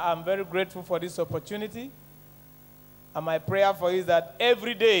 Sir, I'm very grateful for this opportunity. And my prayer for you is that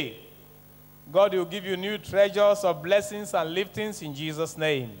every day, God will give you new treasures of blessings and liftings in Jesus'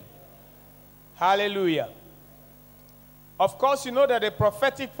 name. Hallelujah. Of course, you know that the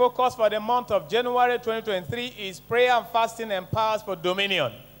prophetic focus for the month of January 2023 is prayer and fasting and powers for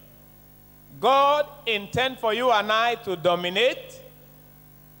dominion. God intends for you and I to dominate.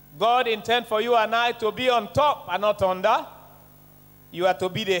 God intends for you and I to be on top and not under. You are to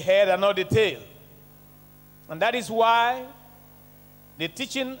be the head and not the tail. And that is why the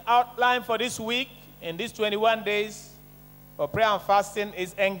teaching outline for this week, in these 21 days for prayer and fasting,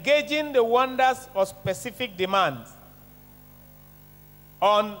 is engaging the wonders of specific demands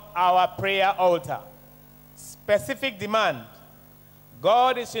on our prayer altar. Specific demand.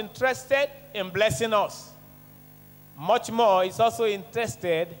 God is interested in blessing us. Much more, he's also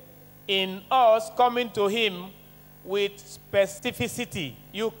interested in us coming to him with specificity.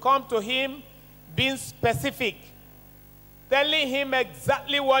 You come to him being specific, telling him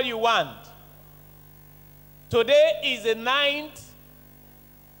exactly what you want. Today is the 9th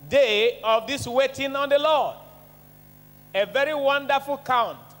day of this waiting on the Lord. A very wonderful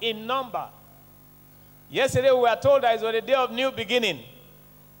count in number. Yesterday we were told that it was the day of new beginning.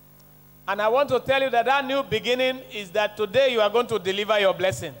 And I want to tell you that that new beginning is that today you are going to deliver your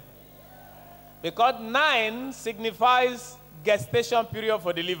blessing. Because 9 signifies gestation period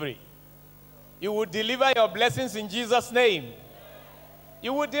for delivery. You will deliver your blessings in Jesus' name.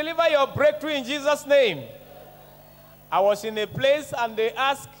 You will deliver your breakthrough in Jesus' name. I was in a place and they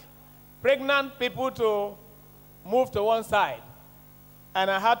asked pregnant people to move to one side. And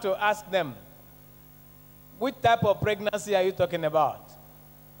I had to ask them, which type of pregnancy are you talking about?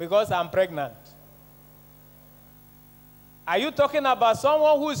 Because I'm pregnant. Are you talking about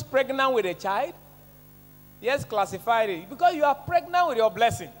someone who is pregnant with a child? Yes, classify it. Because you are pregnant with your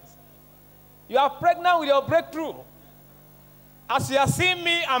blessings. You are pregnant with your breakthrough. As you are seeing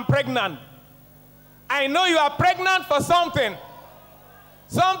me, I'm pregnant. I know you are pregnant for something.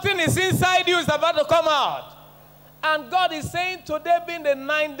 Something is inside you, is about to come out. And God is saying today being the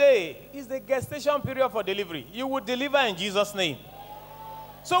 9th day is the gestation period for delivery. You will deliver in Jesus' name.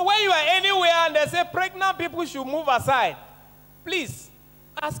 So when you are anywhere and they say pregnant people should move aside, please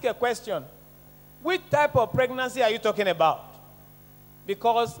ask a question. Which type of pregnancy are you talking about?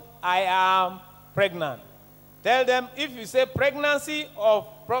 Because I am pregnant. Tell them, if you say pregnancy of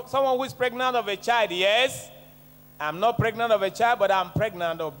someone who is pregnant of a child, yes, I'm not pregnant of a child, but I'm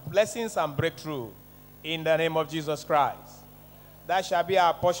pregnant of blessings and breakthrough in the name of Jesus Christ. That shall be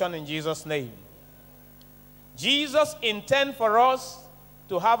our portion in Jesus' name. Jesus intends for us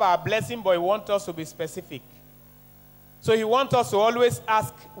to have our blessing, but he wants us to be specific. So he wants us to always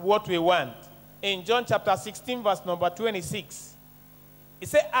ask what we want. In John chapter 16, verse number 26, he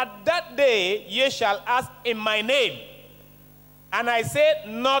said, at that day ye shall ask in my name. And I said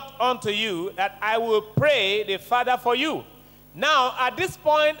not unto you that I will pray the Father for you. Now, at this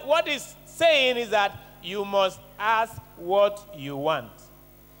point, what he's saying is that you must ask what you want.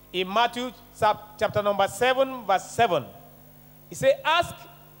 In Matthew chapter number 7, verse 7, he said, ask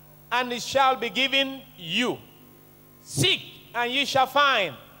and it shall be given you. Seek and ye shall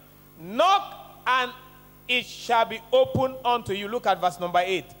find. Knock and it shall be opened unto you. Look at verse number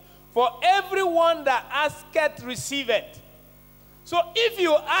 8. For everyone that asketh receiveth. So if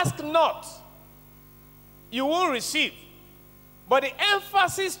you ask not, you will receive. But the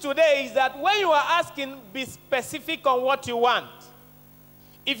emphasis today is that when you are asking, be specific on what you want.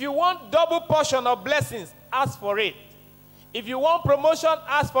 If you want double portion of blessings, ask for it. If you want promotion,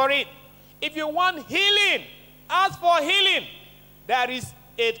 ask for it. If you want healing, ask for healing. There is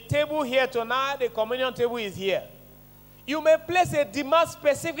a table here tonight. The communion table is here. You may place a demand,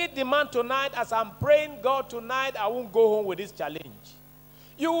 specific demand tonight. As I'm praying, God, tonight I won't go home with this challenge.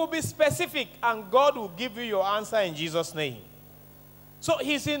 You will be specific and God will give you your answer in Jesus' name. So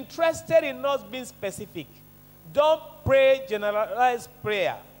he's interested in us being specific. Don't pray generalized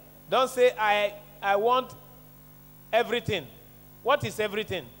prayer. Don't say, I want everything. What is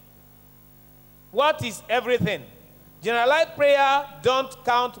everything? What is everything? Generalized prayer don't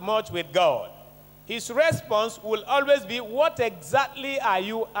count much with God. His response will always be, what exactly are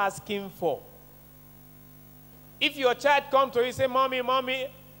you asking for? If your child comes to you and say, mommy, mommy,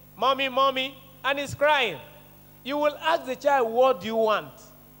 mommy, mommy, and he's crying, you will ask the child, what do you want?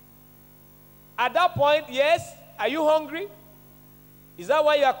 At that point, yes, are you hungry? Is that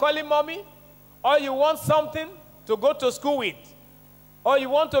why you are calling mommy? Or you want something to go to school with? Or you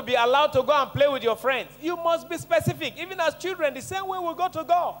want to be allowed to go and play with your friends? You must be specific. Even as children, the same way we go to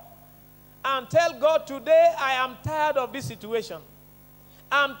God and tell God, today I am tired of this situation.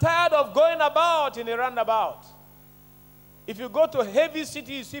 I'm tired of going about in a roundabout. If you go to a heavy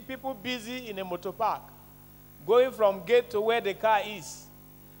city, you see people busy in a motor park, going from gate to where the car is.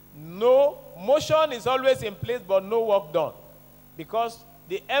 No, motion is always in place, but no work done. Because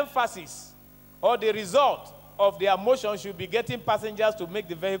the emphasis or the result of their motion should be getting passengers to make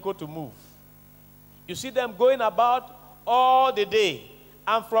the vehicle to move. You see them going about all the day.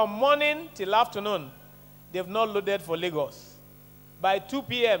 And from morning till afternoon, they've not loaded for Lagos. By 2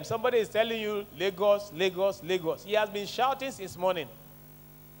 p.m., somebody is telling you, Lagos, Lagos, Lagos. He has been shouting since morning.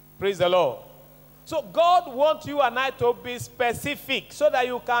 Praise the Lord. So God wants you and I to be specific so that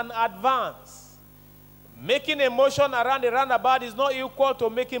you can advance. Making a motion around the roundabout is not equal to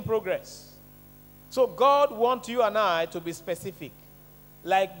making progress. So God wants you and I to be specific,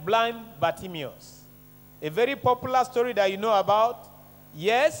 like blind Bartimaeus. A very popular story that you know about.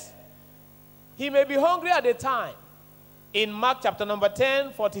 Yes, he may be hungry at the time. In Mark chapter number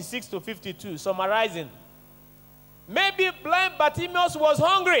 10, 46 to 52, summarizing. Maybe blind Bartimaeus was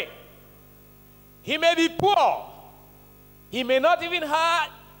hungry. He may be poor. He may not even have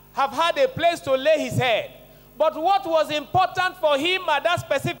had a place to lay his head. But what was important for him at that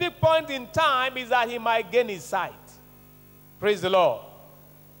specific point in time is that he might gain his sight. Praise the Lord.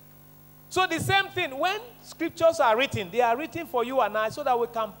 So the same thing, when scriptures are written, they are written for you and I so that we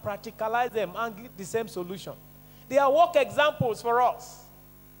can practicalize them and give the same solution. They are work examples for us.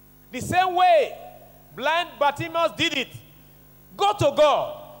 The same way blind Bartimaeus did it. Go to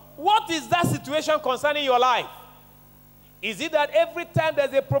God. What is that situation concerning your life? Is it that every time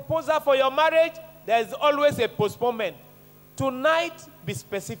there's a proposal for your marriage, there's always a postponement? Tonight, be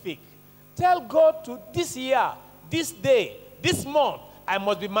specific. Tell God to this year, this day, this month, I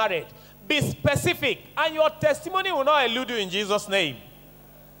must be married. Be specific, and your testimony will not elude you in Jesus' name.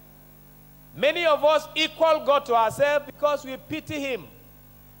 Many of us equal God to ourselves because we pity him.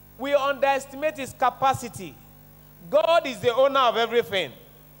 We underestimate his capacity. God is the owner of everything.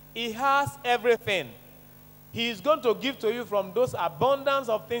 He has everything. He is going to give to you from those abundance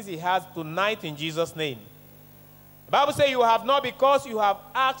of things he has tonight in Jesus' name. The Bible says you have not because you have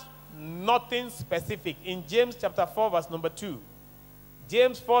asked nothing specific. In James chapter 4 verse number 2.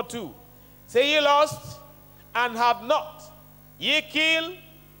 James 4:2. Say ye lost and have not. Ye kill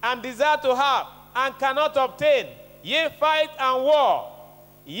and desire to have and cannot obtain. Ye fight and war.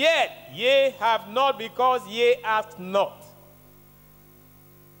 Yet ye have not because ye ask not.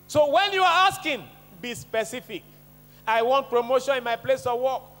 So when you are asking, be specific. I want promotion in my place of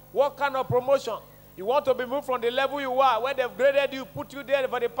work. What kind of promotion? You want to be moved from the level you are, where they've graded you, put you there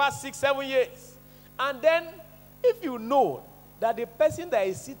for the past 6-7 years. And then, if you know that the person that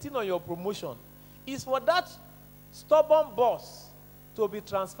is sitting on your promotion is for that stubborn boss to be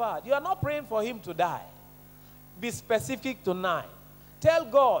transferred, you are not praying for him to die. Be specific tonight. Tell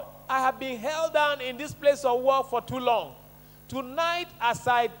God, I have been held down in this place of work for too long. Tonight, as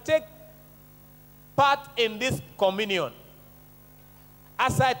I take part in this communion,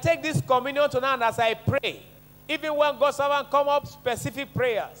 as I take this communion tonight and as I pray, even when God's servant come up, specific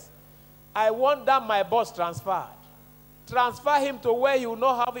prayers, I want that my boss transferred. Transfer him to where he will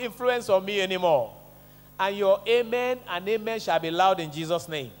not have influence on me anymore. And your amen and amen shall be loud in Jesus'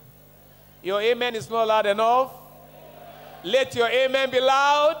 name. Your amen is not loud enough. Let your amen be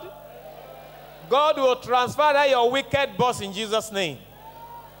loud. God will transfer that your wicked boss in Jesus' name.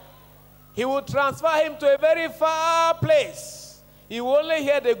 He will transfer him to a very far place. He will only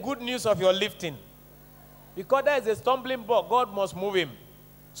hear the good news of your lifting. Because that is a stumbling block. God must move him.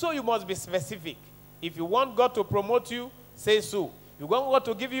 So you must be specific. If you want God to promote you, say so. You want God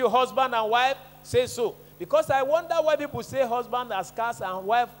to give you husband and wife, say so. Because I wonder why people say husband as scarce and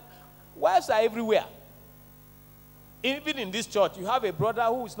wife. Wives are everywhere. Even in this church, you have a brother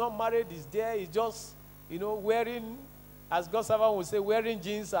who is not married, is there, is just, wearing, as God's servant would say, wearing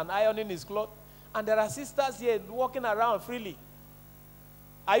jeans and ironing his clothes. And there are sisters here walking around freely.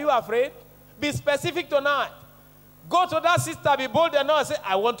 Are you afraid? Be specific tonight. Go to that sister, be bold enough and say,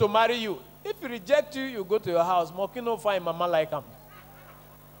 I want to marry you. If he rejects you, you go to your house. Mocking no find mama like him.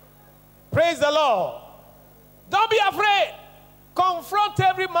 Praise the Lord. Don't be afraid. Confront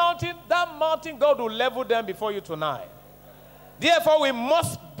every mountain. That mountain, God will level them before you tonight. Therefore, we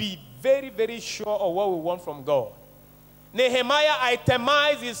must be very, very sure of what we want from God. Nehemiah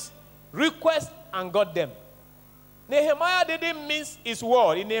itemized his request and got them. Nehemiah didn't miss his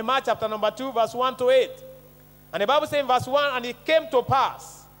word. In Nehemiah chapter number 2, verse 1 to 8. And the Bible says in verse 1, and it came to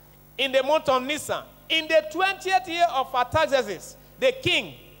pass in the month of Nisan, in the 20th year of Artaxerxes, the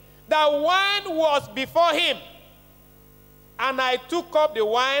king, that wine was before him. And I took up the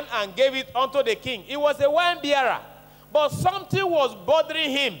wine and gave it unto the king. He was a wine bearer. But something was bothering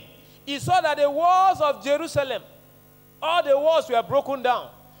him. He saw that the walls of Jerusalem, all the walls were broken down.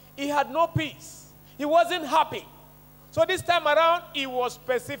 He had no peace. He wasn't happy. So this time around, he was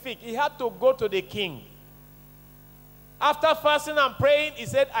specific. He had to go to the king. After fasting and praying, he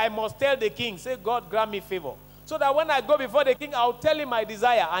said, I must tell the king. Say, God, grant me favor. So that when I go before the king, I'll tell him my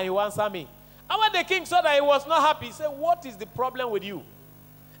desire and he will answer me. And when the king saw that he was not happy, he said, what is the problem with you?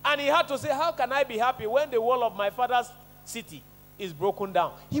 And he had to say, how can I be happy when the wall of my father's city is broken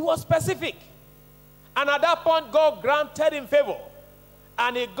down? He was specific. And at that point, God granted him favor.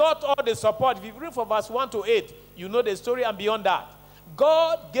 And he got all the support. If you read from verse 1 to 8, you know the story and beyond that.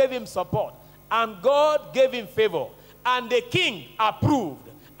 God gave him support. And God gave him favor. And the king approved.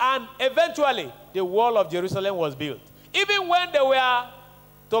 And eventually, the wall of Jerusalem was built. Even when there were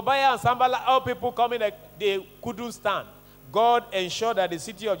Tobiah and Sanballat, all people coming, they couldn't stand. God ensured that the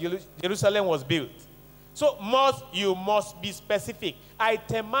city of Jerusalem was built. So you must be specific.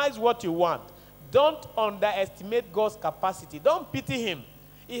 Itemize what you want. Don't underestimate God's capacity. Don't pity him.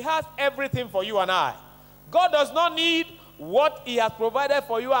 He has everything for you and I. God does not need what he has provided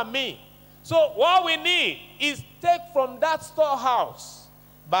for you and me. So what we need is take from that storehouse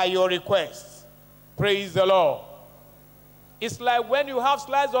by your request. Praise the Lord. It's like when you have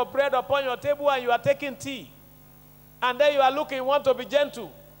slices of bread upon your table and you are taking tea. And then you are looking, you want to be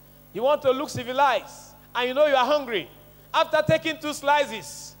gentle. You want to look civilized. And you know you are hungry. After taking 2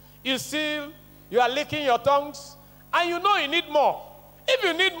 slices, you are licking your tongues. And you know you need more. If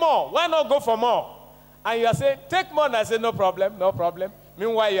you need more, why not go for more? And you are saying, take more. And I say, no problem, no problem.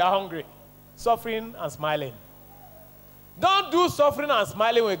 Meanwhile, you are hungry, suffering and smiling. Don't do suffering and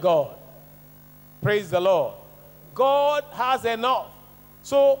smiling with God. Praise the Lord. God has enough.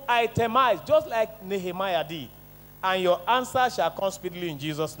 So itemize, just like Nehemiah did. And your answer shall come speedily in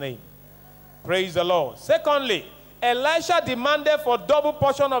Jesus' name. Praise the Lord. Secondly, Elisha demanded for double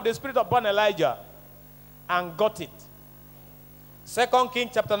portion of the Spirit upon Elijah and got it. 2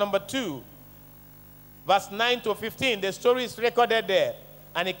 Kings chapter number 2, verse 9 to 15. The story is recorded there.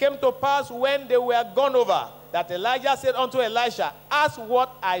 And it came to pass when they were gone over that Elijah said unto Elisha, ask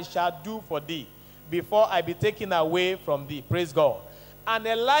what I shall do for thee before I be taken away from thee. Praise God. And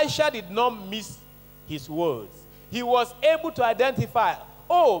Elisha did not miss his words. He was able to identify,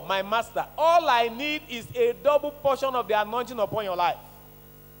 oh, my master, all I need is a double portion of the anointing upon your life.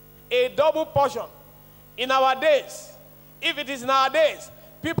 A double portion. In our days, if it is in our days,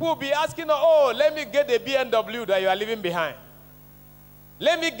 people will be asking, oh, let me get the BMW that you are leaving behind.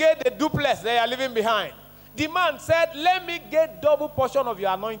 Let me get the duplex that you are leaving behind. The man said, let me get double portion of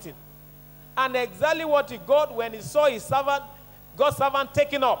your anointing. And exactly what he got when he saw his servant, God's servant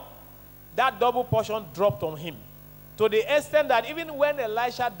taking up, that double portion dropped on him. To the extent that even when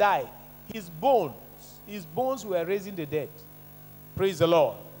Elisha died, his bones were raising the dead. Praise the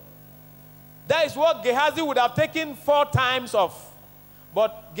Lord. That is what Gehazi would have taken 4 times of.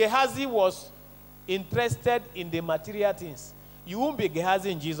 But Gehazi was interested in the material things. You won't be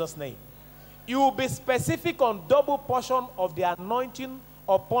Gehazi in Jesus' name. You will be specific on double portion of the anointing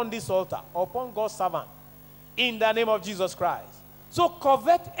upon this altar, upon God's servant, in the name of Jesus Christ. So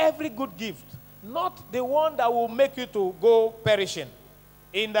covet every good gift, not the one that will make you to go perishing,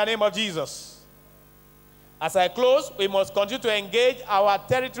 in the name of Jesus. As I close, we must continue to engage our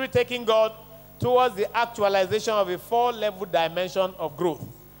territory-taking God towards the actualization of a 4-level dimension of growth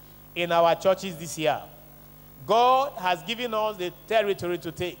in our churches this year. God has given us the territory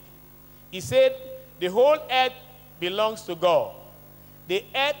to take. He said, the whole earth belongs to God. The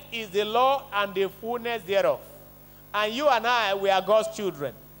earth is the Lord and the fullness thereof. And you and I, we are God's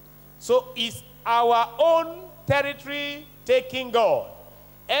children. So it's our own territory taking God.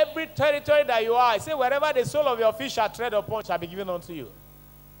 Every territory that you are, I say, wherever the sole of your feet shall tread upon shall be given unto you.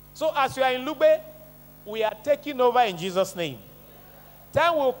 So as you are in Lugbe, we are taking over in Jesus' name.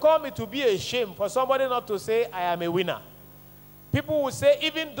 Time will come, it will be a shame for somebody not to say, I am a winner. People will say,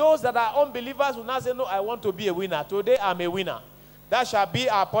 even those that are unbelievers will not say, no, I want to be a winner. Today I'm a winner. That shall be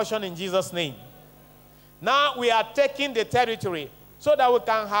our portion in Jesus' name. Now we are taking the territory so that we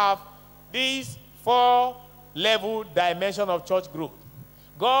can have these 4-level dimension of church growth.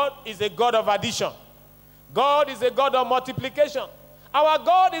 God is a God of addition. God is a God of multiplication. Our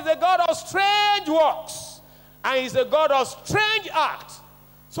God is a God of strange works. And he's a God of strange acts.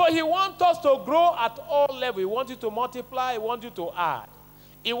 So he wants us to grow at all levels. He wants you to multiply. He wants you to add.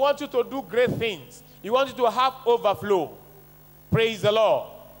 He wants you to do great things. He wants you to have overflow. Praise the Lord.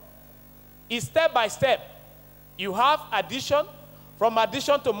 It's step by step. You have addition. From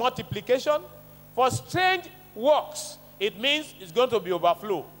addition to multiplication. For strange works, it means it's going to be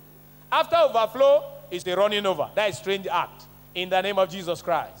overflow. After overflow, it's the running over. That is strange act. In the name of Jesus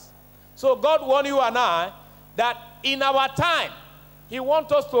Christ. So God wants you and I that in our time, he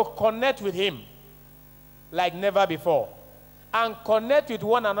wants us to connect with him like never before. And connect with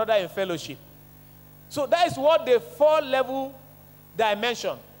one another in fellowship. So that is what the 4-level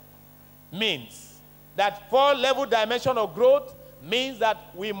dimension means. That 4-level dimension of growth means that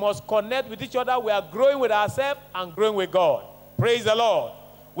we must connect with each other. We are growing with ourselves and growing with God. Praise the Lord.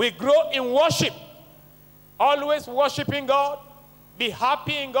 We grow in worship. Always worshiping God. Be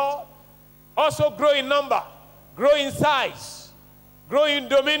happy in God. Also grow in number. Grow in size. Grow in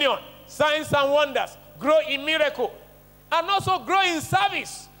dominion. Signs and wonders. Grow in miracle. And also grow in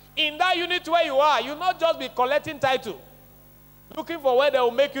service. In that unit where you are, you not just be collecting title. Looking for where they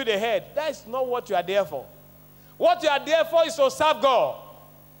will make you the head. That is not what you are there for. What you are there for is to serve God.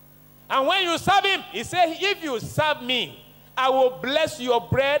 And when you serve him, he said, if you serve me, I will bless your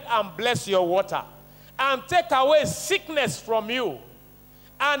bread and bless your water. And take away sickness from you.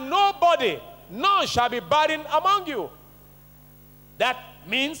 And none shall be barren among you. That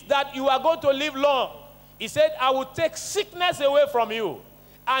means that you are going to live long. He said, I will take sickness away from you.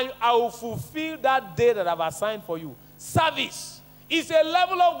 And I will fulfill that day that I've assigned for you. Service is a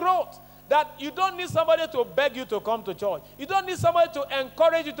level of growth that you don't need somebody to beg you to come to church. You don't need somebody to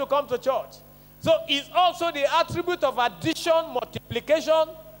encourage you to come to church. So it's also the attribute of addition, multiplication,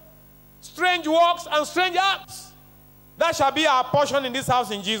 strange works, and strange acts. That shall be our portion in this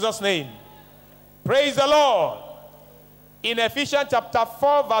house in Jesus' name. Praise the Lord. In Ephesians chapter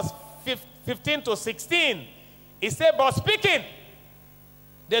 4, verse 15 to 16, he said, but speaking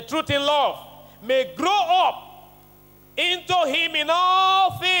the truth in love may grow up into him in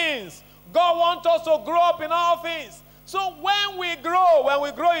all things. God wants us to grow up in all things. So when we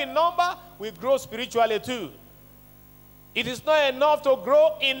grow in number, we grow spiritually too. It is not enough to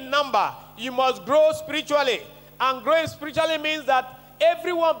grow in number. You must grow spiritually. And growing spiritually means that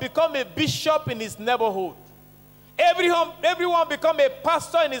everyone become a bishop in his neighborhood. Everyone become a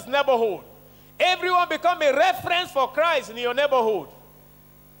pastor in his neighborhood. Everyone become a reference for Christ in your neighborhood.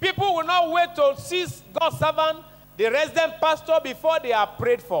 People will not wait to see God's servant, the resident pastor, before they are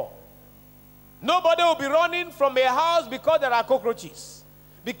prayed for. Nobody will be running from a house because there are cockroaches.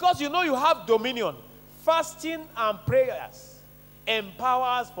 Because you know you have dominion. Fasting and prayers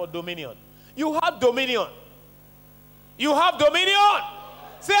empowers for dominion. You have dominion. You have dominion.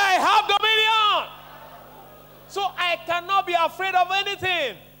 Say, I have dominion. So I cannot be afraid of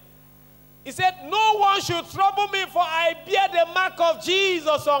anything. He said, no one should trouble me, for I bear the mark of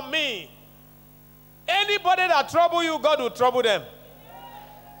Jesus on me. Anybody that trouble you, God will trouble them.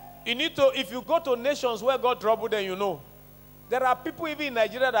 You need to, if you go to nations where God troubled them, you know. There are people even in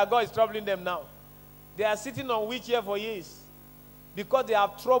Nigeria that God is troubling them now. They are sitting on wheelchair for years because they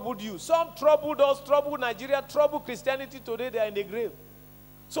have troubled you. Some troubled us, troubled Nigeria, troubled Christianity. Today they are in the grave.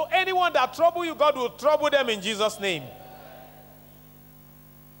 So anyone that trouble you, God will trouble them in Jesus' name.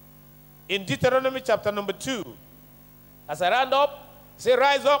 In Deuteronomy chapter number 2, as I round up, say,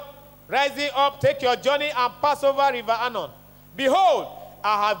 rise ye up, take your journey and pass over River Arnon. Behold,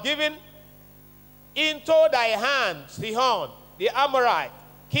 I have given into thy hand Sihon, the Amorite,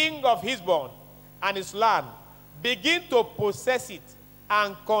 king of Heshbon, and his land. Begin to possess it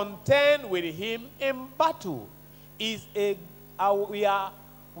and contend with him in battle. We are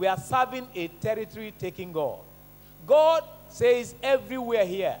serving a territory-taking God. God says everywhere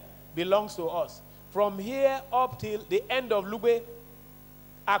here belongs to us. From here up till the end of Lube,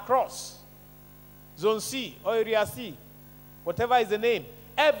 across Zone C or Area C, whatever is the name,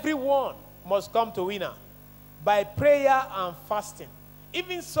 everyone must come to winner by prayer and fasting.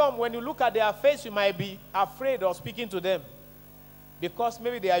 Even some, when you look at their face, you might be afraid of speaking to them because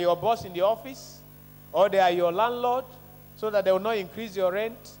maybe they are your boss in the office or they are your landlord, so that they will not increase your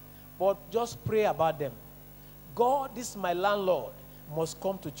rent. But just pray about them. God, this is my landlord, must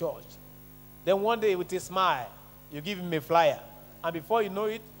come to church. Then one day with a smile, you give him a flyer. And before you know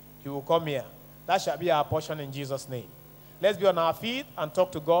it, he will come here. That shall be our portion in Jesus' name. Let's be on our feet and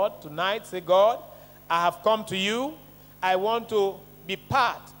talk to God tonight. Say, God, I have come to you. I want to be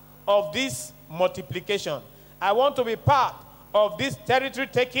part of this multiplication. I want to be part of this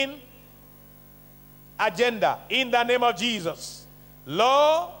territory-taking agenda in the name of Jesus.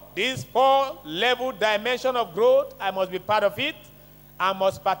 Lord, this 4-level dimension of growth, I must be part of it. I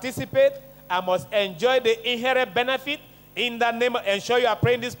must participate. I must enjoy the inherent benefit in the name of, ensure you are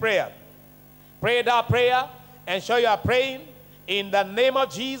praying this prayer. Pray that prayer. Ensure you are praying in the name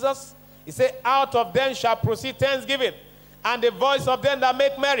of Jesus. He said, out of them shall proceed thanksgiving, and the voice of them that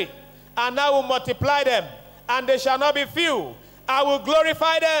make merry. And I will multiply them, and they shall not be few. I will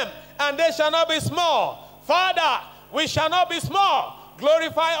glorify them, and they shall not be small. Father, we shall not be small.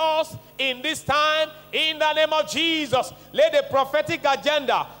 Glorify us in this time in the name of Jesus. Let the prophetic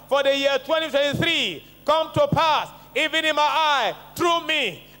agenda for the year 2023 come to pass, even in my eye, through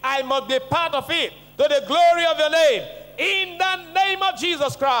me. I must be part of it to the glory of your name. In the name of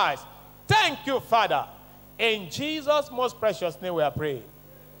Jesus Christ. Thank you, Father. In Jesus' most precious name we are praying.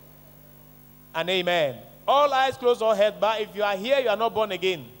 And amen. All eyes closed, all heads bowed. If you are here, you are not born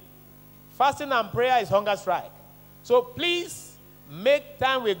again. Fasting and prayer is hunger strike. So please make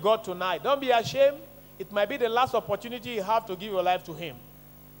time with God tonight. Don't be ashamed. It might be the last opportunity you have to give your life to him.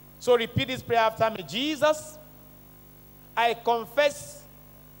 So repeat this prayer after me. Jesus, I confess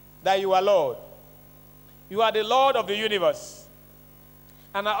that you are Lord. You are the Lord of the universe.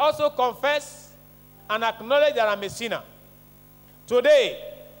 And I also confess and acknowledge that I'm a sinner. Today,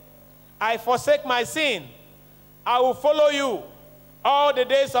 I forsake my sin. I will follow you all the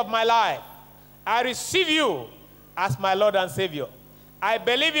days of my life. I receive you as my Lord and Savior. I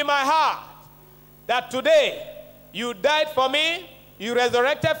believe in my heart that today you died for me, you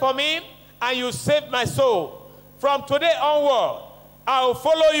resurrected for me, and you saved my soul. From today onward, I will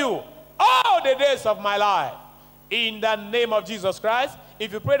follow you all the days of my life. In the name of Jesus Christ.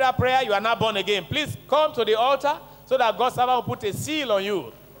 If you pray that prayer, you are not born again. Please come to the altar so that God's servant will put a seal on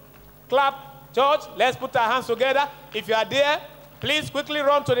you. Clap, church. Let's put our hands together. If you are there, please quickly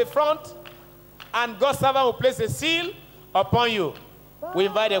run to the front, and God's servant will place a seal upon you. We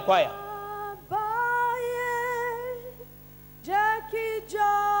invite the choir. Jackie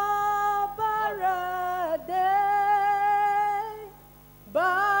Job.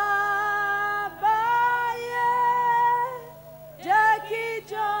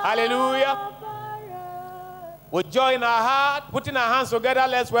 Hallelujah. With joy in our heart, putting our hands together,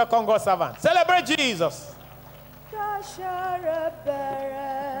 let's welcome God's servant. Celebrate Jesus.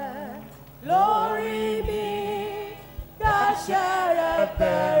 Glory be,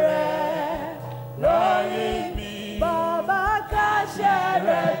 glory be, Baba Kasherebere,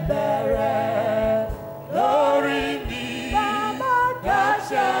 glory be, Baba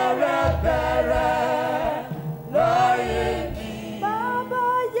Kasherebere, glory be, Baba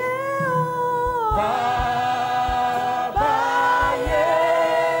Yeo, Baba Ye,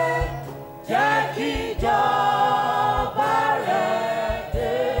 Jackie Jobare,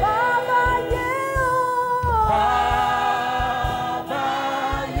 Baba Yeo, Baba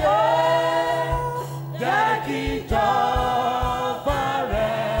Ye, Jackie Jobare,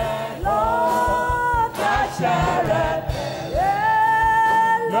 Lord Kasherebere,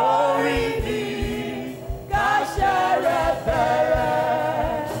 glory be, Kasherebere,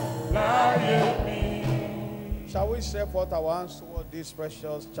 glory be. Shall we stretch forth our hands toward this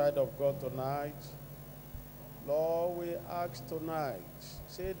precious child of God tonight? Lord, we ask tonight,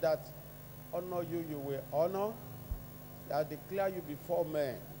 say that honor you, you will honor, that declare you before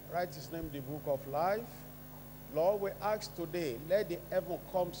men. Write his name in the book of life. Lord, we ask today, let the heaven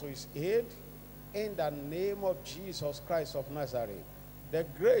come to his aid in the name of Jesus Christ of Nazareth. The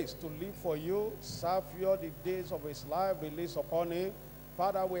grace to live for you, serve you all the days of his life, release upon him.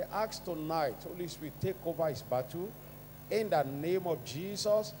 Father, we ask tonight, Holy Spirit, take over his battle in the name of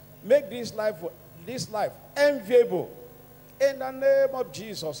Jesus. Make this life enviable in the name of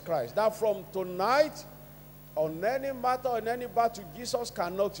Jesus Christ. That from tonight, on any matter, on any battle, Jesus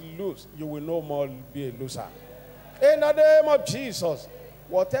cannot lose. You will no more be a loser. In the name of Jesus,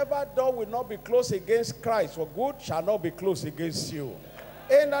 whatever door will not be closed against Christ for good shall not be closed against you.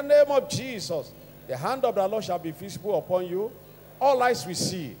 In the name of Jesus, the hand of the Lord shall be visible upon you. All eyes will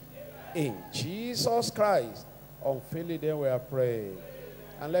see. In Jesus Christ, unfailing name we are praying.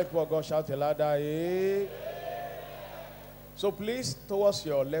 And let God shout a louder amen. So please, towards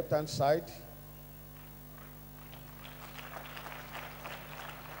your left-hand side.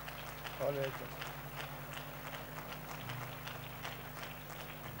 All right.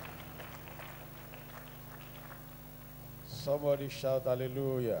 Somebody shout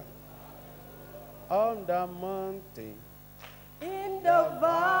hallelujah. On the mountain, In the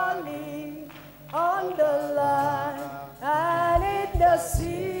valley, on the land, and in the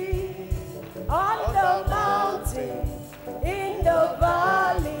sea, on the mountain, in the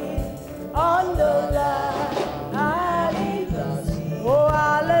valley, on the land, and in the sea. Oh,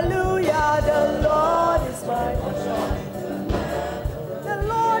 hallelujah, the Lord is my portion. The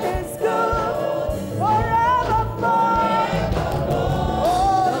Lord is good forevermore.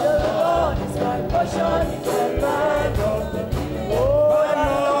 Oh, the Lord is my portion in the land of the living. Oh, the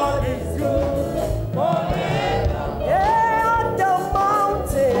Lord is good forever. Yeah, on the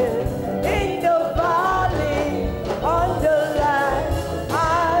mountain, in the valley, on the land,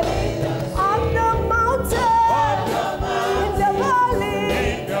 and on the mountain, in the valley,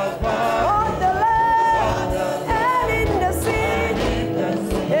 on the land, and in the sea.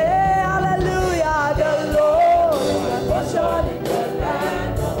 Yeah, hallelujah, the Lord is my portion in the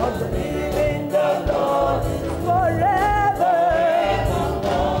land of the living. The Lord is forever.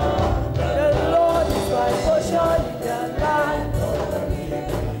 The Lord is my portion in the land of the living.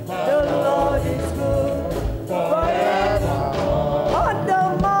 The Lord is good forever. On the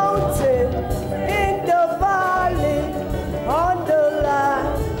mountain, in the valley, on the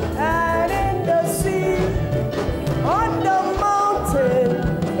land, and in the sea. On the mountain,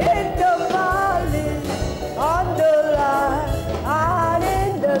 in the valley, on the land, and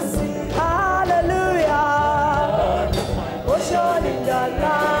in the sea. Hallelujah. Ocean in the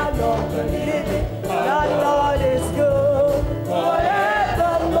land of the living. The Lord is good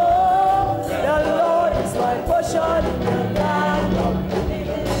forevermore. The Lord is my portion in the land of the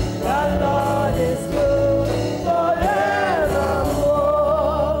living. The Lord is good forevermore.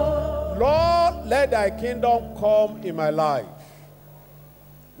 Lord, let thy kingdom come in my life.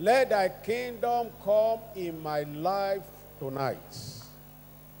 Let thy kingdom come in my life tonight.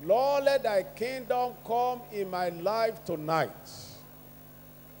 Lord, let thy kingdom come in my life tonight.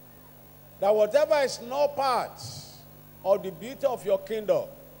 That whatever is not part of the beauty of your kingdom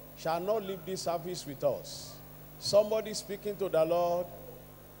shall not leave this service with us. Somebody speaking to the Lord.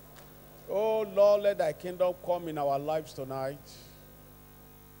 Oh Lord, let thy kingdom come in our lives tonight.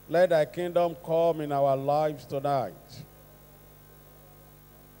 Let thy kingdom come in our lives tonight.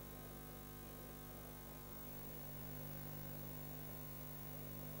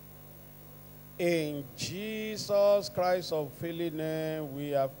 In Jesus Christ of Philly name, we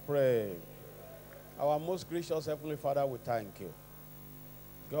have prayed. Our most gracious Heavenly Father, we thank you.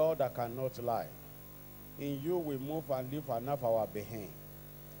 God that cannot lie. In you we move and live and have our being.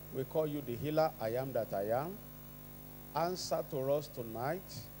 We call you the healer, I am that I am. Answer to us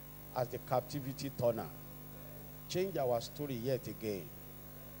tonight as the captivity turner. Change our story yet again.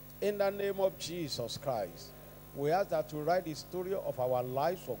 In the name of Jesus Christ, we ask that you write the story of our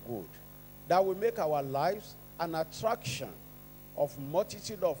lives for good. That will make our lives an attraction of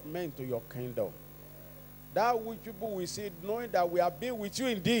multitude of men to your kingdom. That which people will see, knowing that we have been with you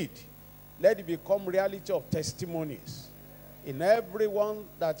indeed, let it become reality of testimonies in everyone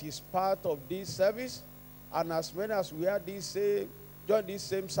that is part of this service, and as many as we are join this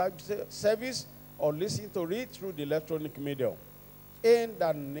same service or listen to it through the electronic medium. In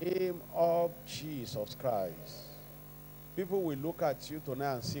the name of Jesus Christ. People will look at you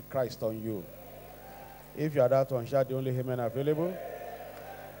tonight and see Christ on you. If you are that one, shout the only amen available.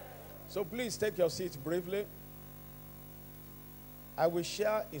 So please take your seats briefly. I will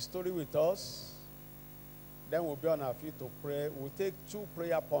share a story with us. Then we'll be on our feet to pray. We'll take 2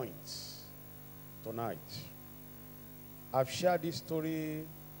 prayer points tonight. I've shared this story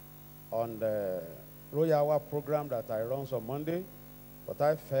on the Royal Hour program that I run on Monday, but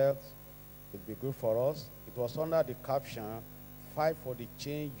I felt it'd be good for us. It was under the caption, "Fight for the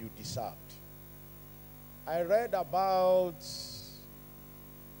change you deserved." I read about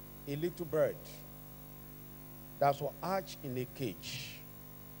a little bird that was hatched in a cage.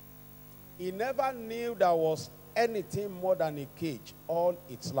 He never knew there was anything more than a cage all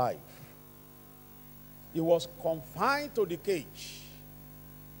its life. He was confined to the cage.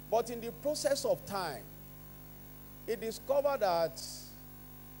 But in the process of time, he discovered that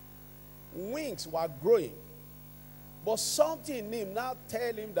wings were growing. But something in him now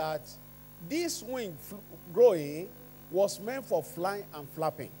tell him that this wing growing was meant for flying and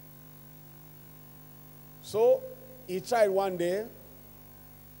flapping. So he tried one day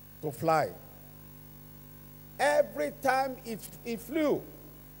to fly. Every time it flew,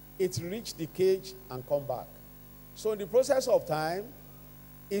 it reached the cage and come back. So in the process of time,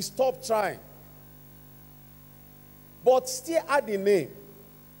 he stopped trying. But still had the name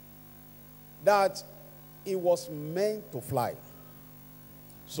that it was meant to fly.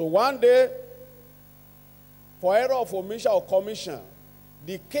 So one day, for error of omission or commission,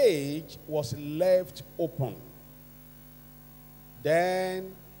 the cage was left open.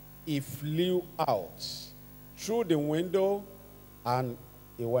 Then he flew out through the window and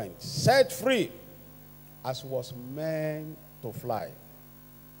he went, set free as was meant to fly.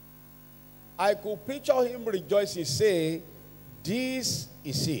 I could picture him rejoicing, say, this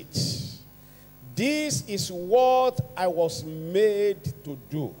is it. This is what I was made to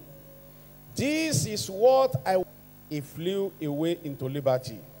do. This is what He flew away into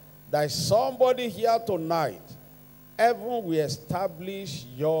liberty. There is somebody here tonight. Heaven will establish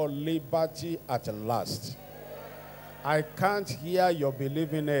your liberty at last. I can't hear your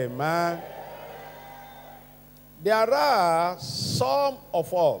believing amen. There are some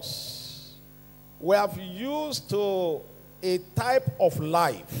of us, we have used to a type of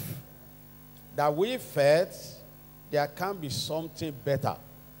life that we felt there can be something better.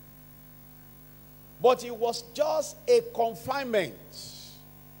 But it was just a confinement,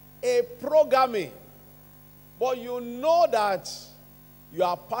 a programming. But you know that you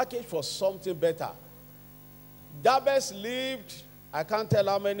are packaged for something better. Jabez lived, I can't tell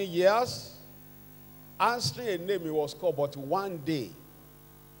how many years, answering a name he was called, but one day,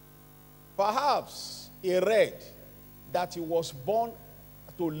 perhaps he read that he was born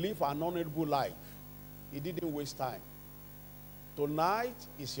to live an honorable life. He didn't waste time. Tonight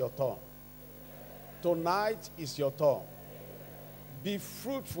is your turn. Tonight is your turn. Be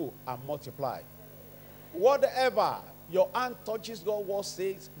fruitful and multiply. Whatever your hand touches,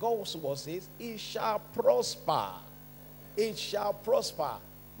 God's word says, it shall prosper. It shall prosper.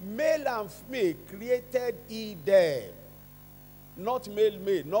 Male and female created he them. Not male,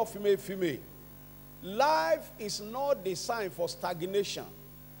 male, not female, female. Life is not designed for stagnation.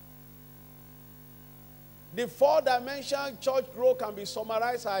 The 4-dimensional church growth can be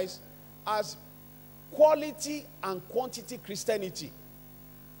summarized as quality and quantity Christianity.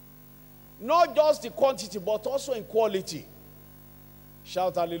 Not just the quantity, but also in quality.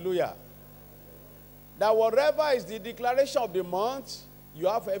 Shout hallelujah. That whatever is the declaration of the month, you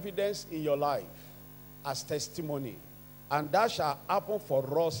have evidence in your life as testimony. And that shall happen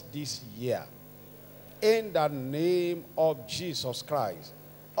for us this year. In the name of Jesus Christ.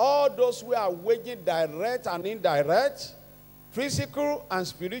 All those who are waging direct and indirect, physical and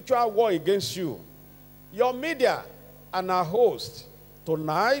spiritual war against you. Your media and our host,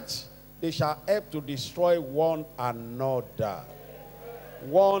 tonight, they shall help to destroy one another.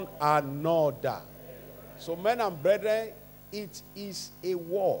 One another. So, men and brethren, it is a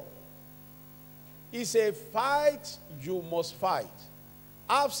war. It's a fight you must fight.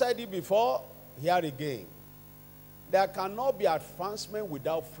 I've said it before, here again. There cannot be advancement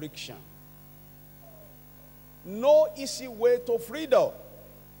without friction. No easy way to freedom.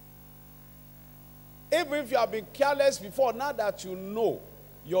 Even if you have been careless before, now that you know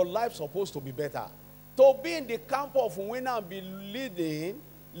your life's supposed to be better. To be in the camp of winner and be leading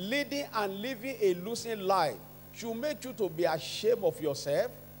and living a losing life should make you to be ashamed of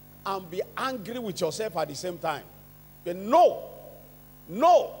yourself and be angry with yourself at the same time. But no,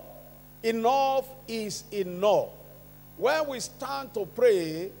 enough is enough. When we stand to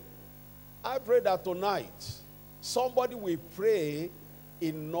pray, I pray that tonight somebody will pray,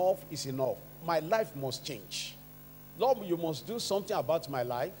 enough is enough. My life must change. Lord, you must do something about my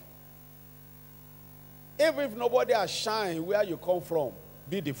life. Even if nobody has shined where you come from,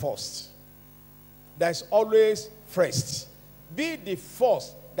 be the first. There's always first. Be the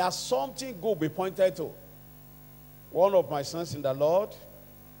first that something good be pointed to. One of my sons in the Lord,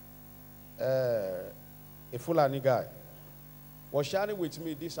 a Fulani guy, was sharing with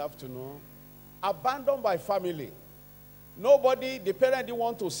me this afternoon, abandoned by family. Nobody, the parent didn't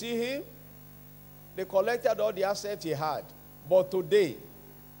want to see him. They collected all the assets he had. But today,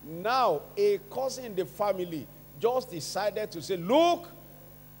 now a cousin in the family just decided to say, look,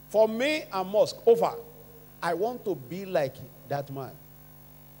 for me and mosque, over. I want to be like that man.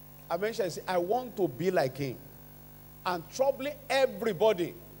 I mentioned, I want to be like him. And troubling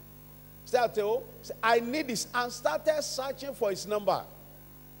everybody. I need this. And started searching for his number.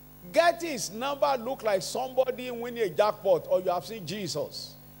 Getting his number look like somebody winning a jackpot, or you have seen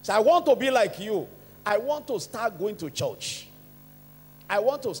Jesus. So I want to be like you. I want to start going to church. I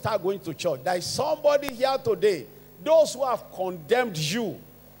want to start going to church. There is somebody here today. Those who have condemned you,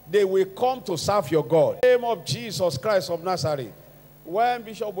 they will come to serve your God. In the name of Jesus Christ of Nazareth. When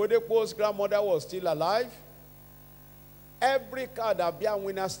Bishop Odepo's grandmother was still alive, every car that bear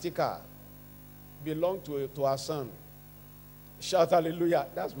winner sticker belonged to her son. Shout hallelujah.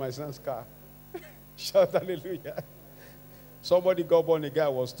 That's my son's car. Shout hallelujah. Somebody got born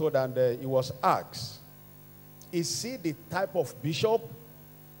again, was told, and he was asked, is he the type of bishop?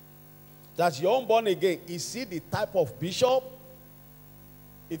 That's your own born again. Is he the type of bishop?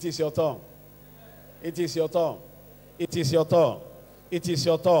 It is your turn. It is your turn. It is your turn. It is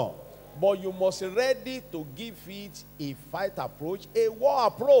your turn. But you must be ready to give it a fight approach, a war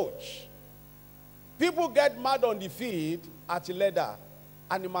approach. People get mad on the field at a leather.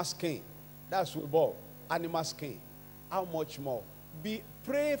 Animal skin. That's football. Animal skin. How much more?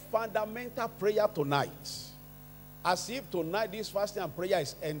 Pray fundamental prayer tonight. As if tonight this fasting and prayer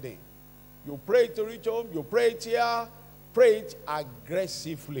is ending. You pray to reach home, you pray it here, pray it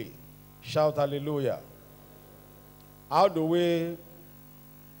aggressively. Shout hallelujah. How do we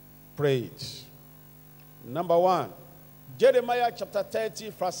pray it? Number one, Jeremiah chapter 30,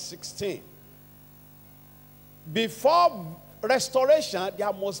 verse 16. Before restoration,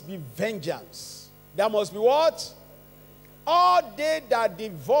 there must be vengeance. There must be what? All they that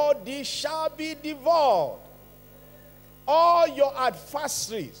devour thee shall be devoured. All your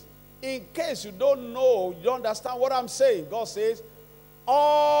adversaries, in case you don't know, you don't understand what I'm saying, God says,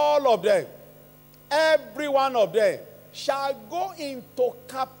 all of them, every one of them, shall go into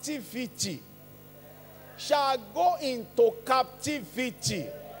captivity. Shall go into captivity.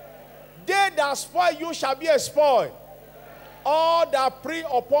 They that spoil you shall be a spoil. All that prey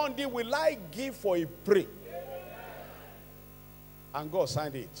upon thee will I give for a prey. And God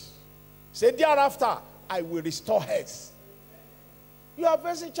signed it. Say, thereafter, I will restore health. You are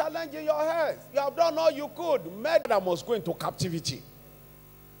facing challenge in your health. You have done all you could. Murder must go into captivity.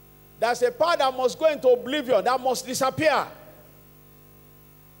 There's a part that must go into oblivion, that must disappear.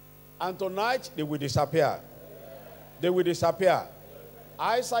 And tonight, they will disappear. They will disappear.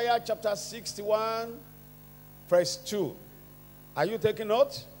 Isaiah chapter 61, verse 2. Are you taking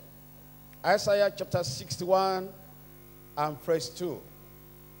note? Isaiah chapter 61 and verse 2.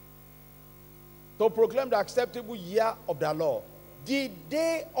 To proclaim the acceptable year of the Lord, the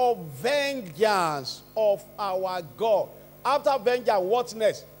day of vengeance of our God. After vengeance, what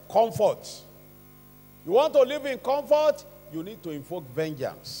next? Comfort. You want to live in comfort? You need to invoke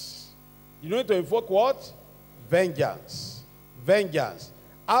vengeance. You need to invoke what? Vengeance. Vengeance.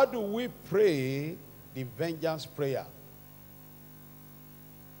 How do we pray the vengeance prayer?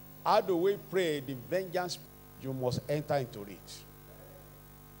 How do we pray the vengeance? you must enter into it.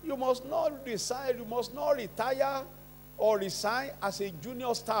 You must not decide, you must not retire or resign as a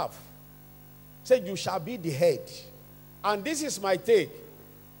junior staff. Say, you shall be the head. And this is my take.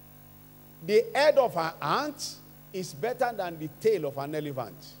 The head of an ant is better than the tail of an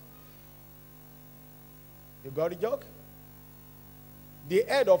elephant. You got the joke? The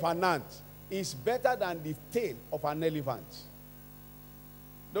head of an ant is better than the tail of an elephant.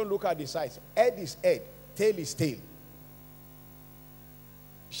 Don't look at the size. Head is head, tail is tail.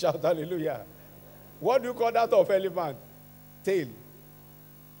 Shout hallelujah. What do you call that of elephant? Tail.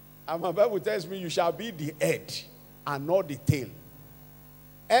 And my Bible tells me you shall be the head and not the tail.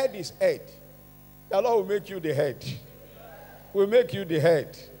 Head is head. The Lord will make you the head. Will make you the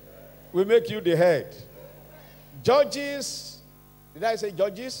head. Will make you the head. Judges, did I say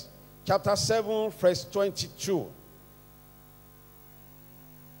Judges? Chapter 7, verse 22.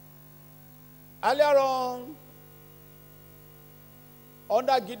 Earlier on,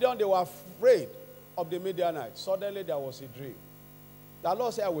 under Gideon, they were afraid of the Midianites. Suddenly there was a dream. The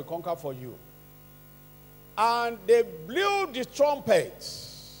Lord said, I will conquer for you. And they blew the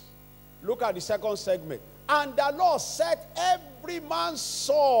trumpets. Look at the second segment. And the Lord set every man's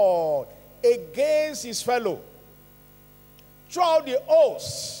sword against his fellow. Throughout the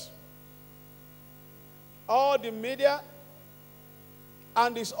hosts, all the media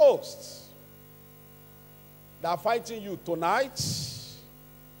and his hosts that are fighting you tonight,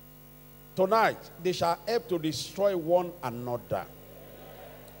 they shall help to destroy one another.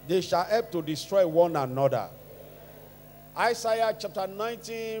 They shall help to destroy one another. Isaiah chapter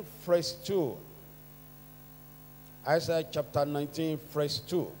 19, verse 2. Isaiah chapter 19, verse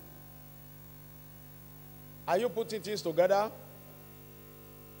 2. Are you putting things together?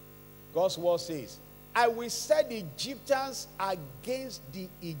 God's word says, I will set the Egyptians against the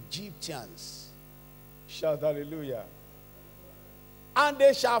Egyptians. Shout hallelujah. And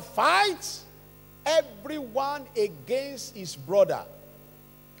they shall fight everyone against his brother,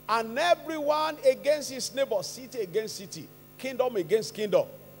 and everyone against his neighbor, city against city, kingdom against kingdom.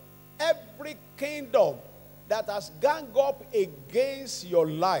 Every kingdom that has ganged up against your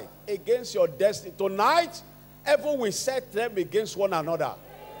life, against your destiny, tonight, heaven will set them against one another.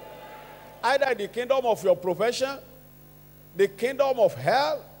 Either the kingdom of your profession, the kingdom of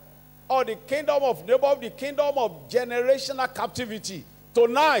hell, or the kingdom of neighbor, the kingdom of generational captivity.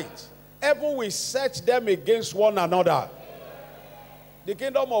 Tonight, heaven will set them against one another. The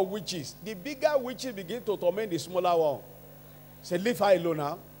kingdom of witches. The bigger witches begin to torment the smaller one. Say, leave her alone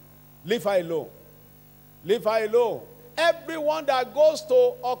now. Leave her alone. Leave her alone. Everyone that goes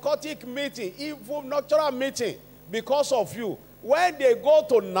to occultic meeting, evil nocturnal meeting, because of you, when they go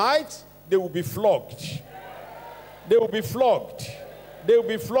tonight, they will be flogged. They will be flogged. They will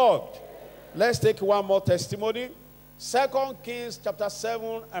be flogged. Let's take one more testimony. 2 Kings chapter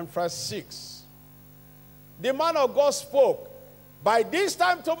 7 and verse 6. The man of God spoke. By this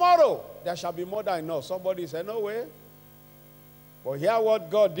time tomorrow, there shall be more than enough. Somebody said, no way. But hear what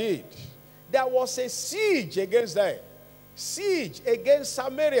God did. There was a siege against them. Siege against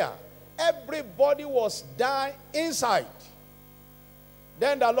Samaria. Everybody was dying inside.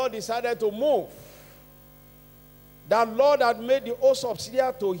 Then the Lord decided to move. The Lord had made the host of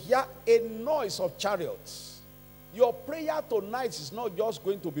Syria to hear a noise of chariots. Your prayer tonight is not just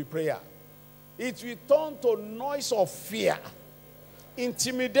going to be prayer. It will turn to noise of fear,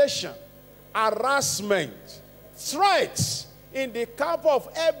 intimidation, harassment, threats in the camp of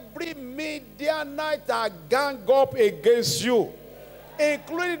every Midianite that gang up against you,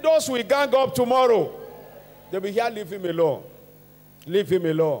 including those who will gang up tomorrow. They will hear, leave him alone. Leave him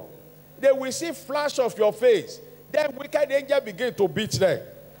alone. They will see flash of your face. Then wicked angel begin to beat them.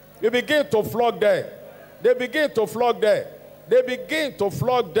 They begin to flog them. They begin to flog them. They begin to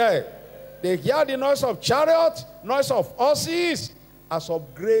flog them. They hear the noise of chariots, noise of horses, as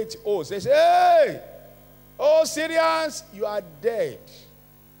of great hosts. They say, hey, oh Syrians, you are dead.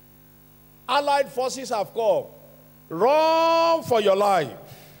 Allied forces have come. Run for your life.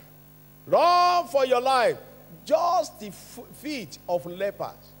 Run for your life. Just the feet of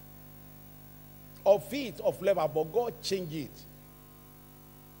lepers. Or feet of leper, but God changed it.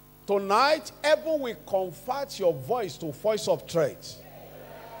 Tonight, heaven will convert your voice to voice of threat.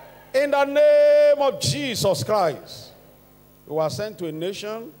 In the name of Jesus Christ. We were sent to a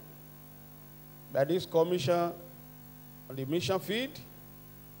nation by this commission on the mission field.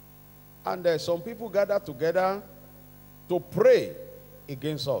 And some people gathered together to pray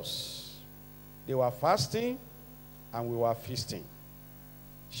against us. They were fasting and we were feasting.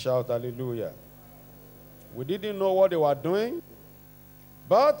 Shout hallelujah. We didn't know what they were doing,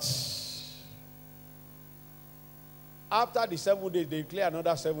 but After the 7 days, they declare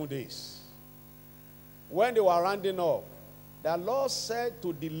another 7 days. When they were rounding up, the Lord said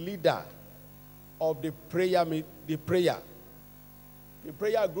to the leader of the prayer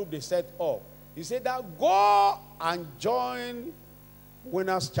group they set up, he said that go and join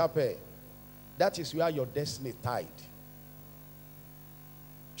Winners Chapel. That is where your destiny tied.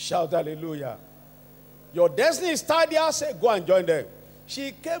 Shout hallelujah. Your destiny is tied there, say go and join them.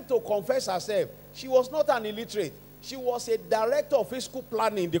 She came to confess herself. She was not an illiterate. She was a director of fiscal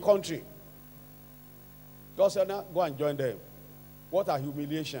planning in the country. God said, now go and join them. What a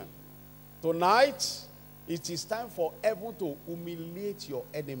humiliation. Tonight, it is time for heaven to humiliate your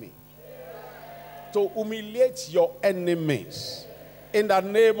enemy. To humiliate your enemies. In the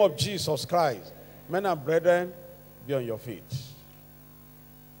name of Jesus Christ. Men and brethren, be on your feet.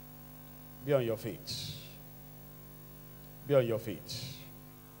 Be on your feet. Be on your feet.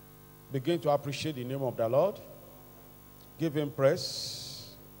 Begin to appreciate the name of the Lord. Give him praise.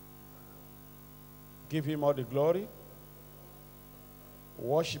 Give him all the glory.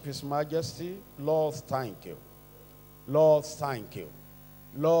 Worship his majesty. Lord, thank you. Lord, thank you.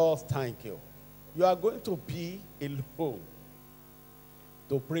 Lord, thank you. You are going to be alone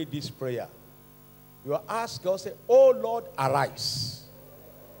to pray this prayer. You will ask God, say, oh Lord, arise.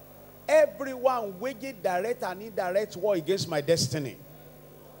 Everyone waging direct and indirect war against my destiny.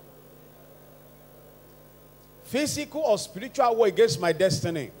 Physical or spiritual war against my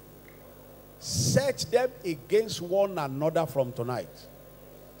destiny. Set them against one another from tonight.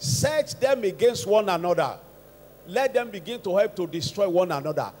 Set them against one another. Let them begin to help to destroy one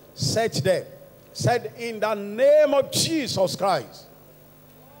another. Set them. Set in the name of Jesus Christ.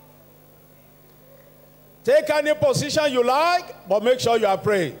 Take any position you like, but make sure you are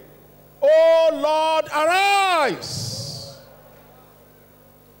praying. Oh Lord, arise.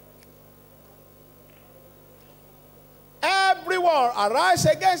 Everyone, arise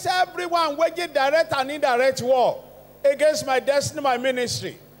against everyone waging direct and indirect war against my destiny, my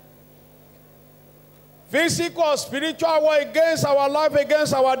ministry. Physical or spiritual war against our life,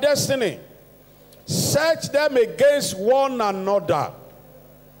 against our destiny. Set them against one another.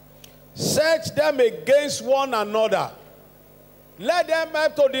 Set them against one another. Let them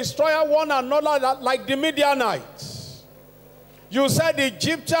help to destroy one another like the Midianites. You said the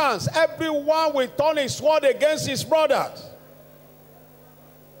Egyptians, everyone will turn his sword against his brothers.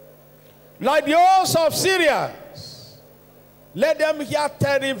 Like the hosts of Syrians, let them hear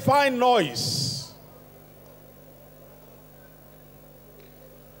terrifying noise.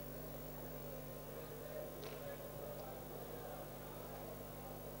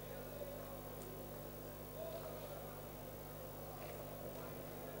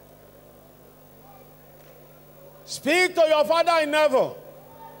 Speak to your Father in heaven.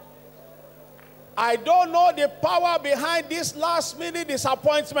 I don't know the power behind this last minute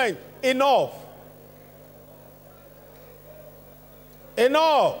disappointment. Enough.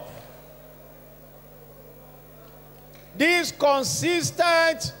 Enough. This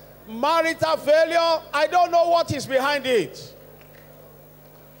consistent marital failure, I don't know what is behind it.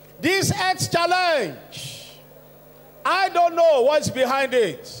 This health challenge, I don't know what's behind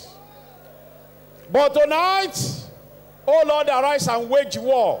it. But tonight, oh Lord, arise and wage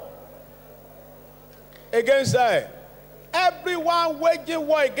war against them. Everyone waging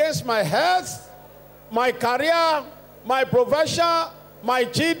war against my health, my career, my profession, my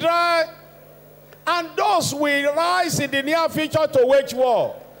children, and those will rise in the near future to wage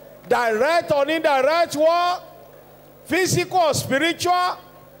war. Direct or indirect war, physical or spiritual,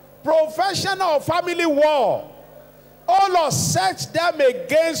 professional or family war. All Lord, set them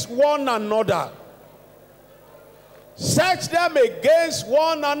against one another. Set them against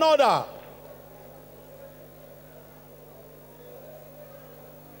one another.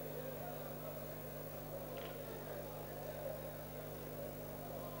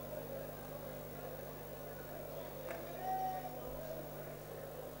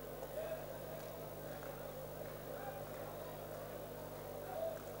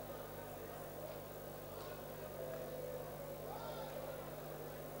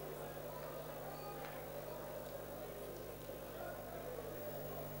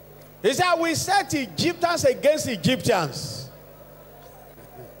 He said, we set Egyptians against Egyptians.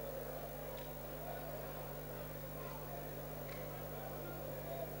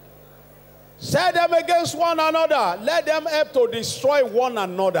 Set them against one another. Let them help to destroy one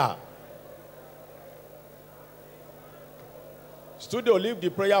another. Studio, leave the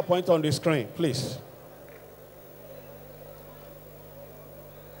prayer point on the screen, please.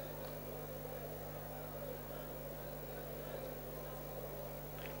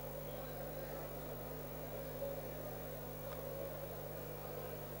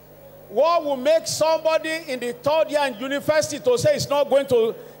 What will make somebody in the third year in university to say it's not going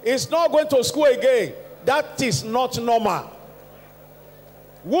to school again? That is not normal.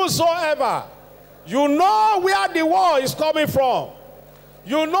 Whosoever, you know where the war is coming from.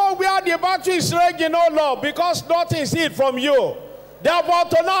 You know where the battle is raging, oh Lord, because nothing is hid from you. Therefore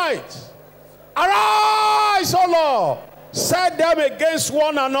tonight, arise, oh Lord, set them against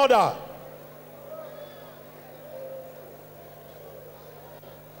one another.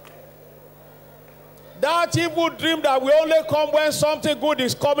 That evil dream that will only come when something good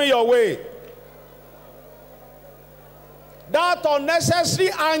is coming your way. That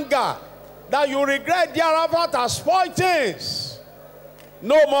unnecessary anger that you regret thereafter has spoiled things.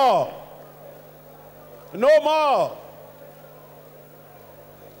 No more. No more.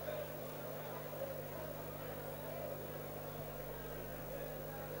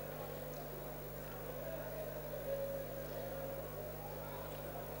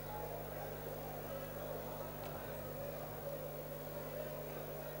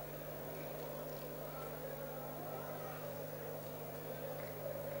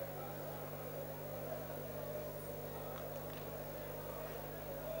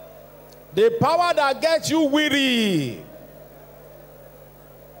 The power that gets you weary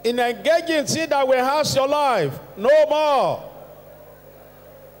in engaging things that will house your life, no more.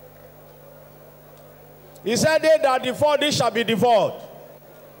 He said, they that default, they shall be default.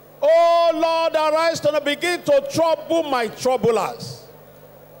 Oh Lord, arise to begin to trouble my troublers.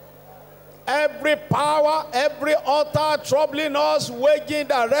 Every power, every altar troubling us, waging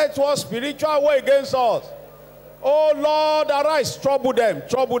direct war, spiritual war against us. Oh Lord, arise, trouble them,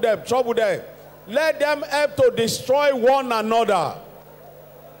 trouble them, trouble them. Let them help to destroy one another.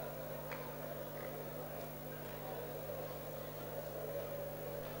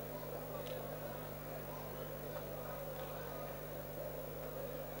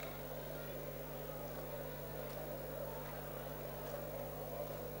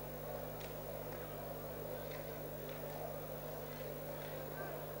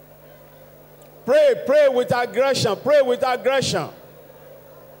 Pray, pray with aggression, pray with aggression.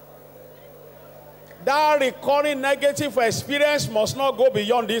 That recurring negative experience must not go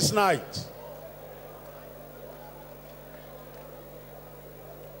beyond this night.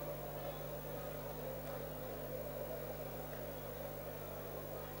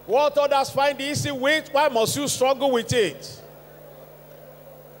 What others find easy with, why must you struggle with it?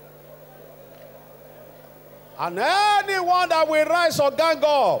 And anyone that will rise or gang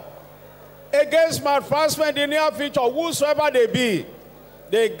up against my advancement in the near future, whosoever they be,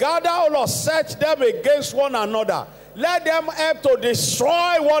 they gather, O Lord, set them against one another. Let them help to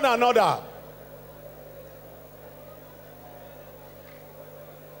destroy one another.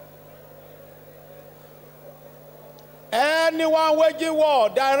 Anyone waging war,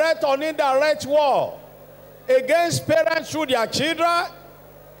 direct or indirect war, against parents through their children,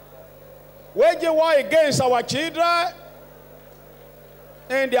 waging war against our children,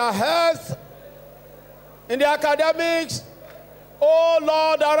 in their health, in their academics, oh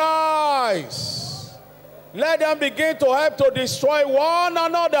Lord, arise. Let them begin to help to destroy one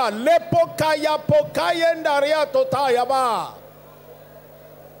another. Lepokaya pokayendaria totayaba.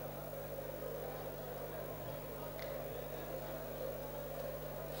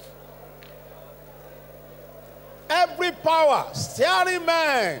 Every power steering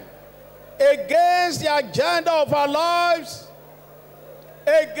men against the agenda of our lives,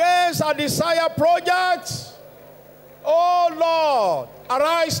 against our desire projects, oh Lord,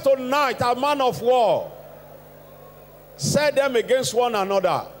 arise tonight, a man of war. Set them against one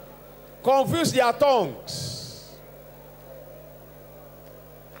another. Confuse their tongues.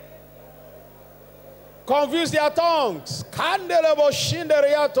 Confuse their tongues.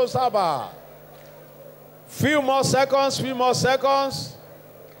 Few more seconds, few more seconds.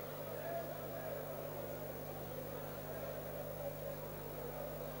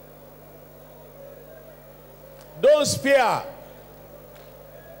 Don't spare.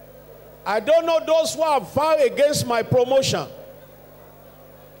 I don't know those who have vowed against my promotion.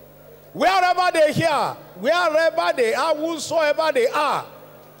 Wherever they hear, wherever they are, whosoever they are,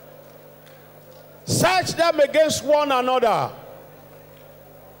 search them against one another.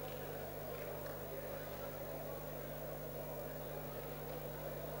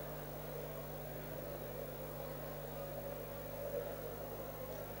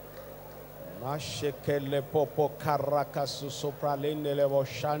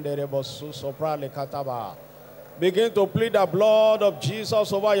 Begin to plead the blood of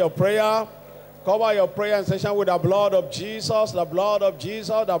Jesus over your prayer. Cover your prayer session with the blood of Jesus, the blood of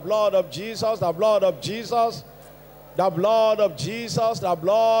Jesus, the blood of Jesus, the blood of Jesus. The blood of Jesus, the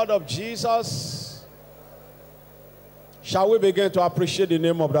blood of Jesus. Shall we begin to appreciate the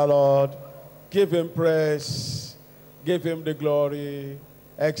name of the Lord? Give him praise. Give him the glory.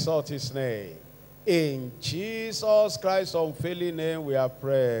 Exalt his name. In Jesus Christ's unfailing name we have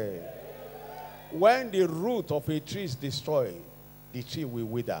prayed. When the root of a tree is destroyed, the tree will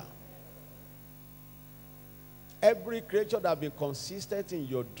wither. Every creature that has been consistent in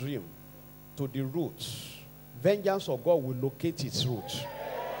your dream to the roots, vengeance of God will locate its roots.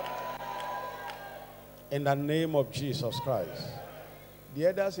 In the name of Jesus Christ. The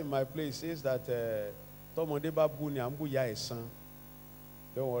others in my place says that don't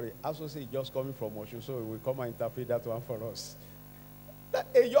worry, associate is just coming from Oshu, so we will come and interpret that one for us. That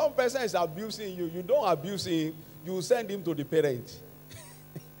a young person is abusing you, you don't abuse him, you send him to the parent.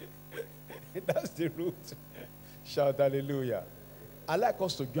 That's the root. Shout hallelujah. I'd like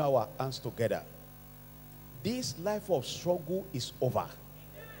us to join our hands together. This life of struggle is over.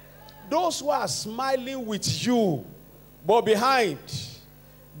 Those who are smiling with you, but behind,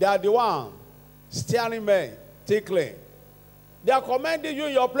 they are the one steering men, tickling. They are commending you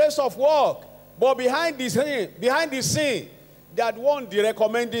in your place of work, but behind the scene, they are the one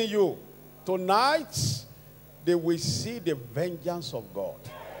recommending you. Tonight, they will see the vengeance of God.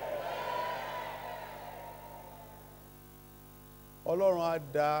 Ọlọ́run á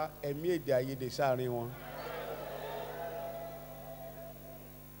dá ẹ̀mí èdè àìyedè sáàrin wọn.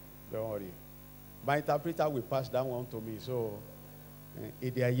 Don't worry. My interpreter will pass that one to me. So,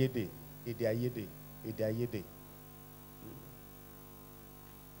 èdè àìyedè, èdè àìyedè, èdè àìyedè.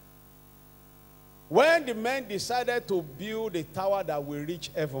 When the men decided to build a tower that will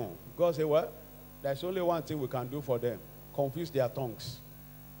reach heaven, God said, well, there's only one thing we can do for them. Confuse their tongues.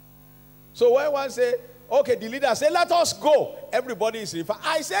 So when one say, okay, the leader say, let us go. Everybody is referring.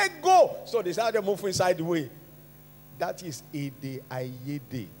 I say go. So they started moving inside the way. That is Ede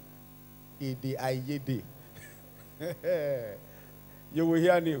Ayede. Ede Ayede. You will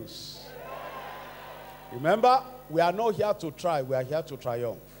hear news. Remember, we are not here to try. We are here to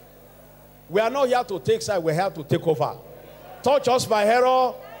triumph. We are not here to take side. We are here to take over. Touch us by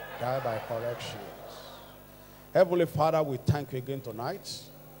error, die by corrections. Heavenly Father, we thank you again tonight.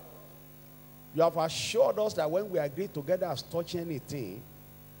 You have assured us that when we agree together as touching anything,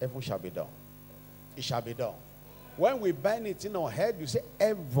 heaven shall be done. It shall be done. When we bind it in our head, you say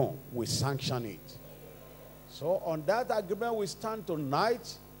heaven will sanction it. So on that agreement we stand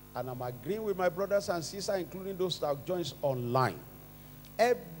tonight, and I'm agreeing with my brothers and sisters, including those that have joined us online.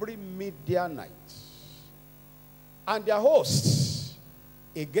 Every media night and their hosts,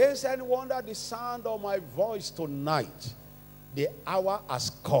 against anyone that the sound of my voice tonight, the hour has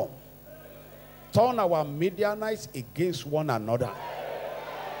come. Turn our media nights against one another.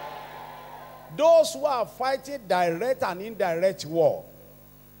 Those who are fighting direct and indirect war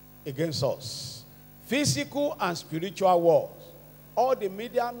against us, physical and spiritual wars, all the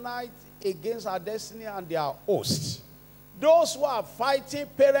media nights against our destiny and their hosts. Those who are fighting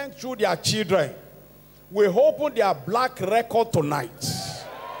parents through their children will open their black record tonight.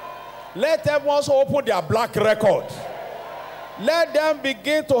 Let them also open their black record. Let them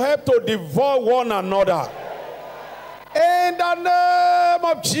begin to help to devour one another. In the name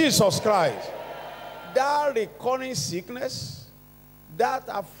of Jesus Christ. That recurring sickness, that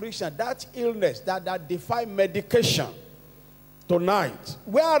affliction, that illness, that defy medication tonight,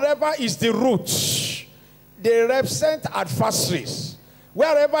 wherever is the root, they represent adversaries.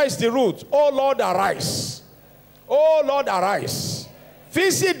 Wherever is the root, oh Lord, arise. Oh Lord, arise.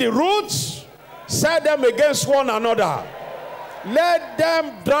 Visit the roots, set them against one another. Let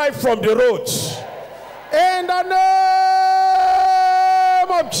them drive from the roots. In the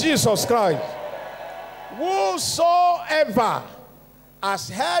name of Jesus Christ. Whosoever has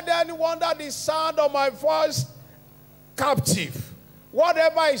heard anyone that the sound of my voice captive,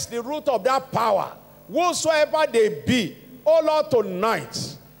 whatever is the root of that power, whosoever they be, oh Lord,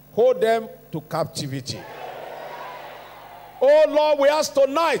 tonight, hold them to captivity. Oh Lord, we ask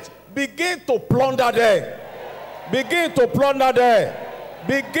tonight, begin to plunder them. Begin to plunder them.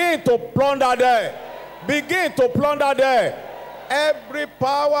 Begin to plunder them. Begin to plunder them. Every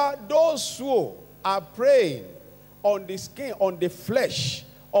power, those who are preying on the skin, on the flesh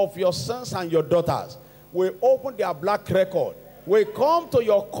of your sons and your daughters, will open their black record. We come to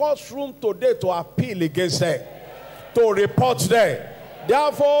your courtroom today to appeal against them, to report them.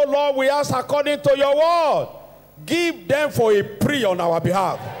 Therefore, Lord, we ask according to your word, give them for a plea on our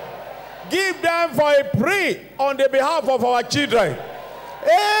behalf. Give them for a plea on the behalf of our children.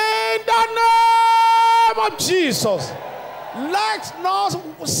 In the name of Jesus, let not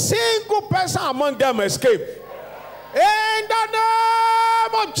single person among them escape. In the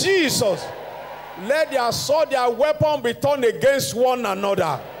name of Jesus. Let their sword, their weapon be turned against one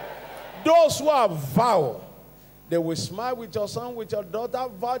another. Those who have vowed, they will smile with your son, with your daughter,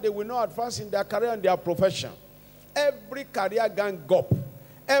 vow they will not advance in their career and their profession. Every career gang up,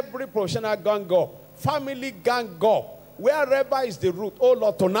 every professional gang up, family gang up, wherever is the root. Oh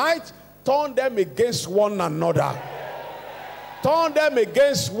Lord, tonight, turn them against one another. Turn them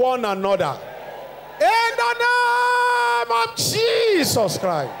against one another. In the name of Jesus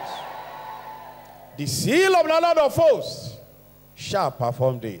Christ. The seal of the Lord of hosts shall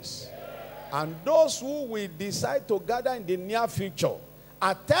perform this. And those who will decide to gather in the near future,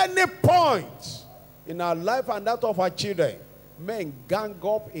 at any point in our life and that of our children, men gang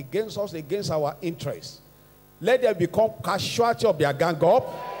up against us, against our interests. Let them become casualty of their gang up.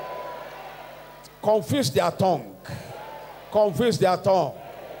 Confuse their tongue. Confuse their tongue.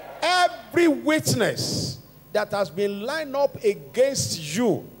 Every witness that has been lined up against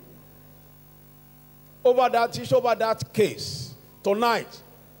you over that issue, over that case, tonight,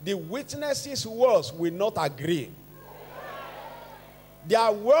 the witnesses' words will not agree.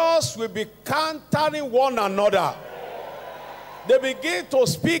 Their words will be countering one another. They begin to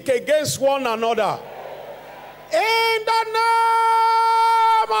speak against one another. In the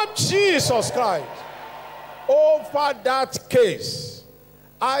name of Jesus Christ, over that case,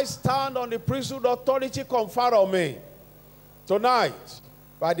 I stand on the priesthood authority conferred on me tonight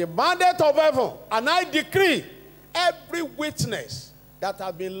by the mandate of heaven, and I decree every witness that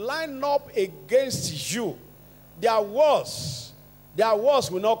has been lined up against you, their words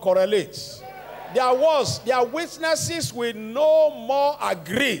will not correlate. Their words, their witnesses will no more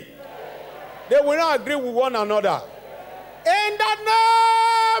agree. They will not agree with one another. In the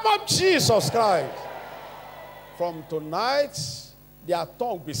name of Jesus Christ. From tonight, their tongue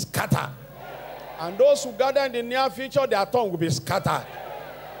will be scattered. And those who gather in the near future, their tongue will be scattered.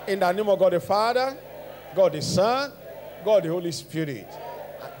 In the name of God the Father, God the Son, God the Holy Spirit.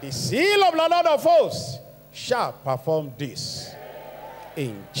 The seal of the Lord of hosts shall perform this.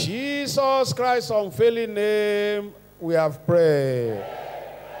 In Jesus Christ's unfailing name, we have prayed.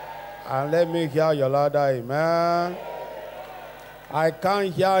 And let me hear your louder amen. I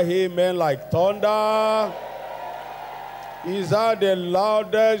can't hear amen like thunder. Is that the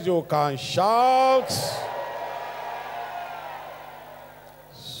loudest you can shout?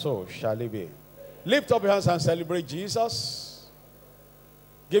 So shall it be. Lift up your hands and celebrate Jesus.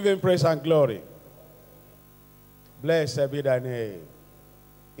 Give him praise and glory. Blessed be thy name.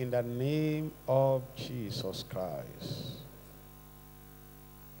 In the name of Jesus Christ.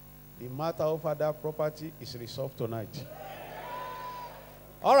 The matter over that property is resolved tonight.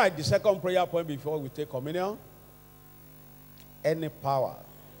 All right, the second prayer point before we take communion. Any power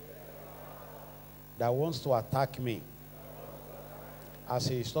that wants to attack me as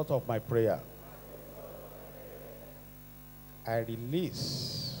a result of my prayer, I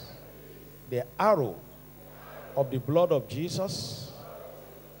release the arrow of the blood of Jesus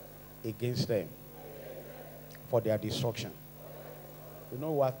against them for their destruction. You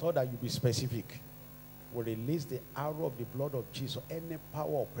know, we are taught that you be specific. We release the arrow of the blood of Jesus, any power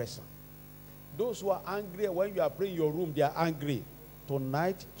or person. Those who are angry, when you are praying in your room, they are angry.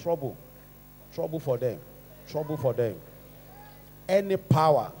 Tonight, trouble. Trouble for them. Trouble for them. Any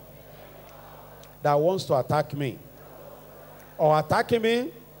power that wants to attack me or attacking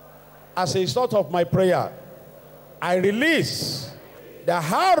me as a result of my prayer, I release the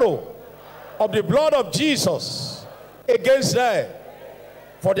arrow of the blood of Jesus against them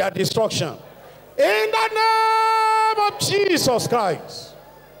for their destruction. In the name of Jesus Christ.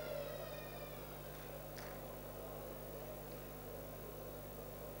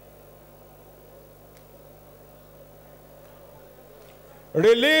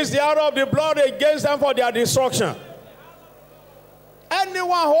 Release the arrow of the blood against them for their destruction.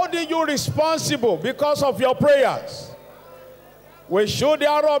 Anyone holding you responsible because of your prayers, we shoot the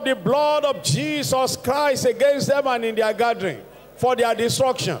arrow of the blood of Jesus Christ against them and in their gathering for their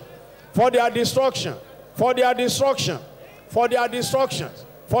destruction, for their destruction, for their destruction, for their destruction,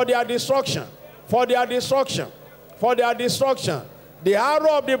 for their destruction, for their destruction, for their destruction. The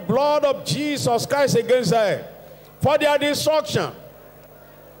arrow of the blood of Jesus Christ against them for their destruction.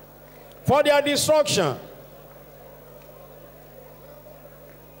 For their destruction.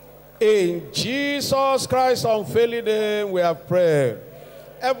 In Jesus Christ's unfailing name, we have prayed.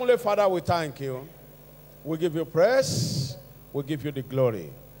 Heavenly Father, we thank you. We give you praise. We give you the glory.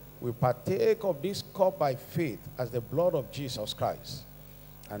 We partake of this cup by faith as the blood of Jesus Christ.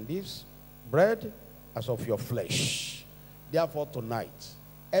 And this bread as of your flesh. Therefore tonight,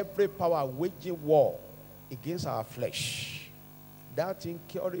 every power waging war against our flesh. That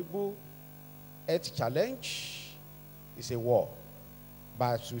incurable health challenge is a war.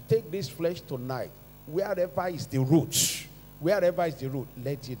 But as we take this flesh tonight, wherever is the root,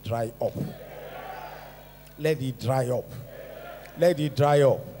 let it dry up. Let it dry up. Let it dry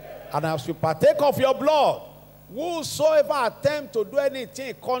up. And as we partake of your blood, whosoever attempt to do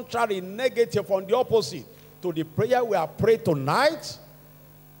anything contrary, negative, on the opposite to the prayer we have prayed tonight,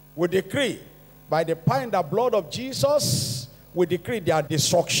 we decree by the power and the blood of Jesus, we decree their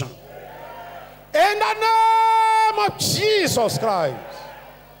destruction. In the name of Jesus Christ.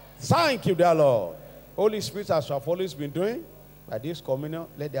 Thank you, dear Lord. Holy Spirit, as you have always been doing, by this communion,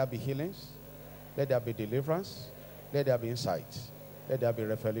 let there be healings, let there be deliverance, let there be insight, let there be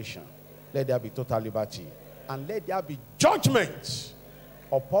revelation, let there be total liberty, and let there be judgment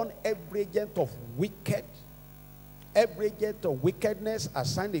upon every agent of wickedness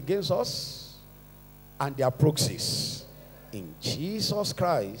assigned against us and their proxies. In Jesus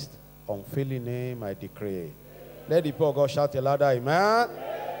Christ, unfailing name, I decree. Let the people of God shout a louder amen.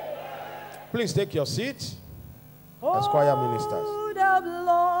 Please take your seat as choir ministers. Oh, the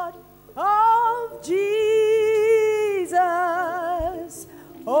blood of Jesus.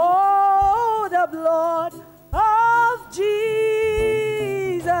 Oh, the blood of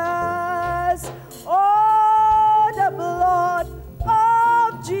Jesus. Oh, the blood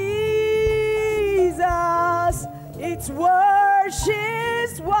of Jesus. Its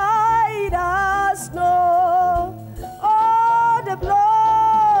washes white as snow. Oh, the blood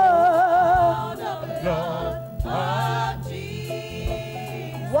of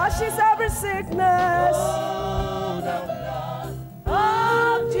Jesus washes every sickness. Oh, the blood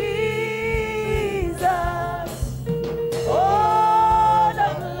of Jesus. Oh,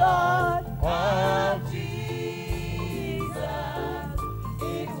 the blood of Jesus.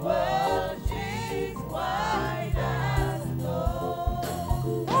 It washes white as snow.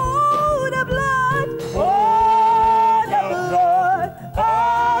 Oh, the blood. Oh, the blood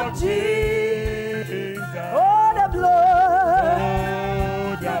of Jesus. Oh, the blood.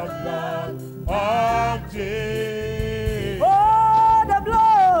 Of Jesus. Oh, the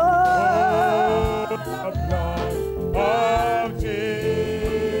blood. The blood of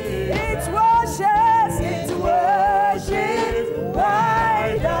Jesus. It washes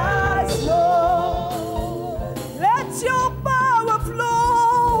white as snow. Let your power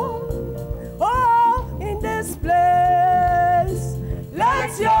flow, oh, in this place.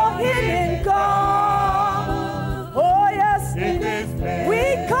 Let your healing come, oh yes, In this place.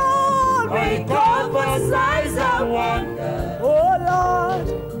 we call for signs and wonders, oh Lord,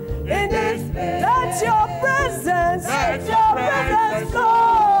 in this place. Let your presence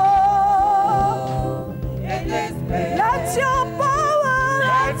flow. In this place. Let your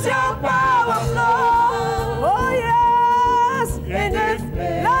power flow. Oh yes, in this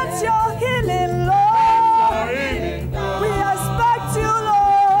place. Let your healing, Lord. We expect you,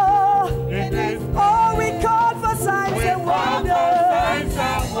 Lord. In this place. Oh, we call for signs and wonders. Signs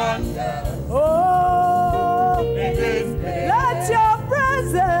and wonders. Oh, In this place. let your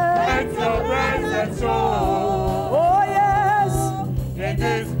presence. Let your presence show. Oh yes. In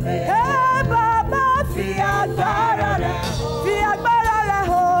this place. Hey, Baba, fi agbára rẹ̀, fi agbára rẹ̀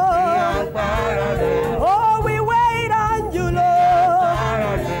hàn. Oh, we wait on you,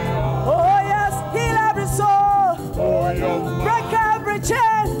 Lord. Oh yes, heal every soul, break every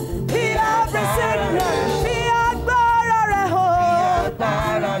chain, heal every sickness. Fi agbára rẹ̀ hàn.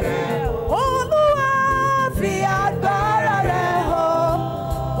 Olúwa, fi agbára rẹ̀ hàn.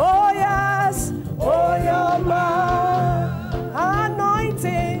 Oh yes, oh your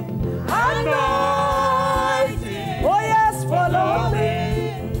anointing. Oh yes, follow me.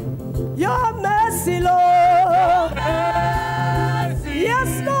 Your mercy, Lord.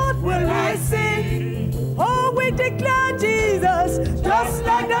 Yes, Lord, will we sing. Oh, we declare Jesus, just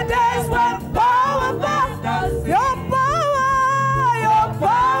like the days when power backed us. Your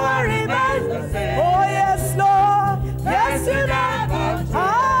power remains. Oh yes, Lord. Yes, you never.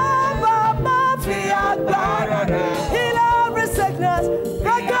 Baba, fi agbára. Heal every sickness,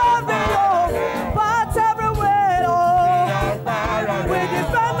 break every yoke, part every weight, oh. We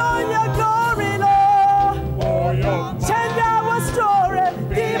depend on your glory, Lord. Change our story,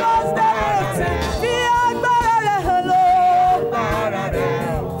 give us the victory. Fi agbára rẹ̀ hàn, Lord.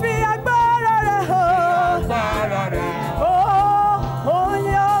 Fi agbára rẹ̀ hàn. Oh, on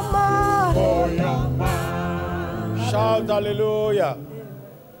your mind. Shout hallelujah.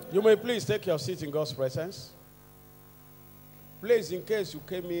 You may please take your seat in God's presence. Please, in case you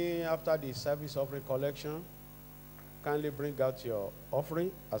came in after the service offering collection, Kindly bring out your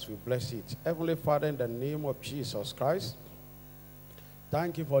offering as we bless it. Heavenly Father, in the name of Jesus Christ,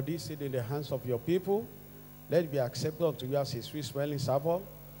 thank you for this seed in the hands of your people. Let it be accepted unto you as a sweet-smelling savour,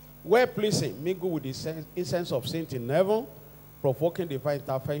 well-pleasing, mingle with the incense of saints in heaven, provoking divine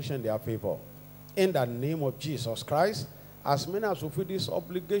intervention in their favor. In the name of Jesus Christ, as many as fulfill this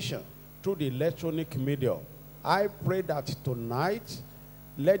obligation through the electronic medium, I pray that tonight,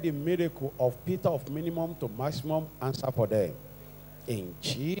 let the miracle of Peter of minimum to maximum answer for them. In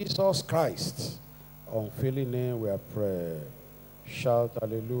Jesus Christ, unfailing name we are praying. Shout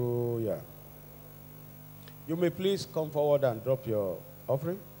hallelujah. You may please come forward and drop your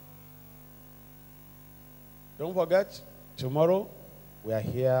offering. Don't forget, tomorrow we are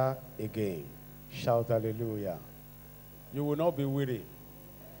here again. Shout hallelujah. You will not be weary.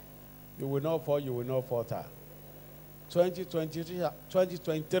 You will not fall, you will not falter.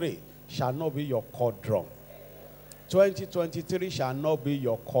 2023 shall not be your quadrum. 2023 shall not be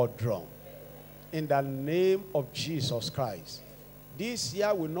your quadrum. In the name of Jesus Christ. This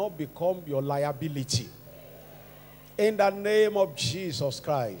year will not become your liability. In the name of Jesus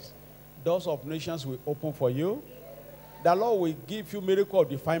Christ. Doors of nations will open for you. The Lord will give you miracle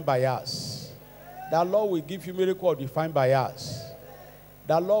defined by us. The Lord will give you miracle defined by us.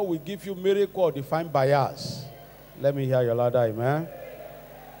 The Lord will give you miracle defined by us. Let me hear your louder amen.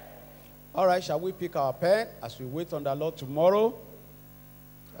 All right, shall we pick our pen as we wait on the Lord tomorrow?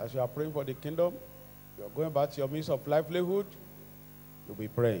 As you are praying for the kingdom, you are going back to your means of livelihood, you'll be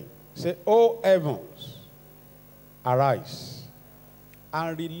praying. Say, "Oh heavens, arise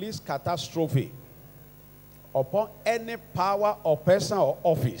and release catastrophe upon any power or person or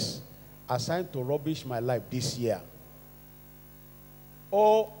office assigned to rubbish my life this year.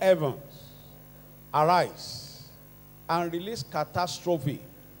 Oh heavens, arise and release catastrophe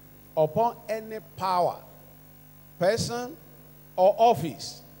upon any power, person, or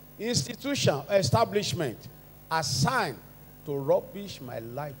office, institution, or establishment assigned to rubbish my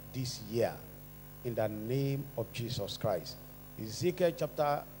life this year, in the name of Jesus Christ." Ezekiel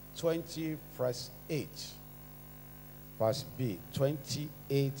chapter 20, verse 8. Verse B,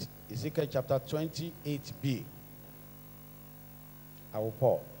 28. Ezekiel chapter 28b. I will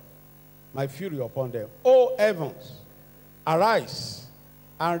pour my fury upon them. O heavens, arise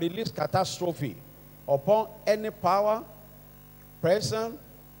and release catastrophe upon any power, person,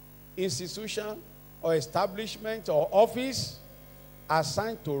 institution, or establishment or office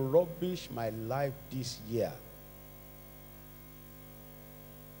assigned to rubbish my life this year.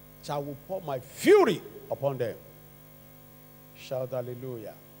 Shall we pour my fury upon them? Shout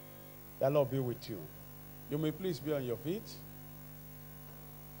hallelujah. The Lord be with you. You may please be on your feet.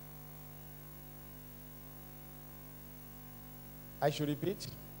 I should repeat,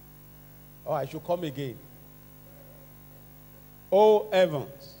 or I should come again. O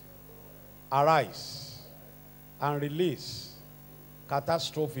heavens, arise and release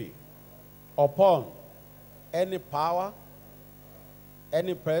catastrophe upon any power,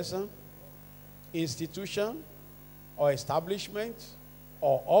 any person, institution, or establishment,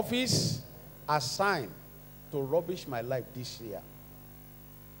 or office assigned to rubbish my life this year.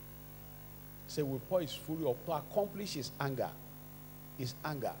 Say, we pour his fury up to accomplish his anger. His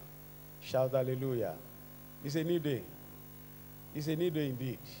anger. Shout hallelujah. It's a new day. It's a new day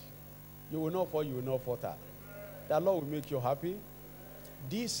indeed. You will not fall, you will not falter. The Lord will make you happy.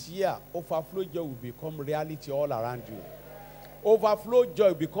 This year, overflow joy will become reality all around you. Overflow joy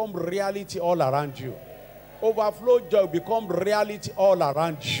will become reality all around you. Overflow joy will become reality all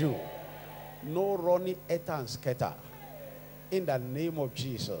around you. No running etta and scatter. In the name of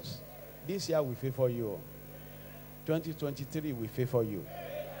Jesus. This year we favor you. 2023 we favor you.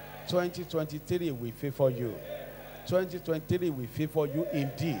 2023 we favor you. 2023 we favor you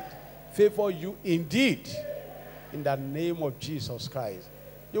indeed. Favor you indeed. In the name of Jesus Christ.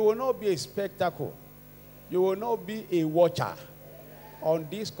 You will not be a spectacle. You will not be a watcher on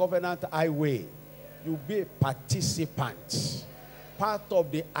this covenant highway. You will be a participant. Part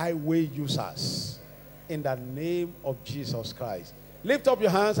of the highway users. In the name of Jesus Christ. Lift up your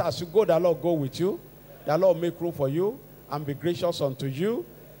hands as you go. The Lord go with you. The Lord make room for you and be gracious unto you.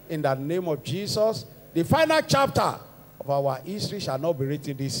 In the name of Jesus. The final chapter of our history shall not be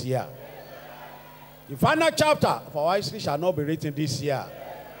written this year. The final chapter of our history shall not be written this year.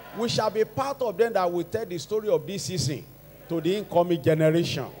 We shall be part of them that will tell the story of this season to the incoming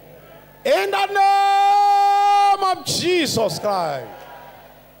generation. In the name of Jesus Christ.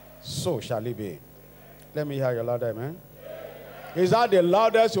 So shall it be. Let me hear your loud amen. Is that the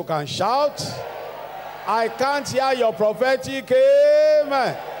loudest you can shout? I can't hear your prophetic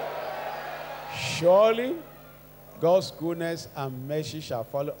amen. Surely God's goodness and mercy shall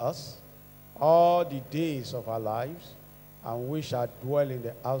follow us all the days of our lives, and we shall dwell in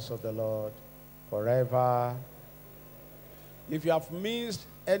the house of the Lord forever. If you have missed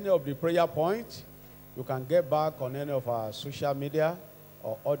any of the prayer points, you can get back on any of our social media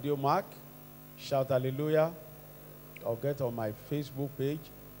or audio mark, shout hallelujah, or get on my Facebook page,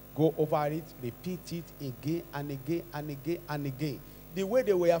 go over it, repeat it again and again and again and again. The way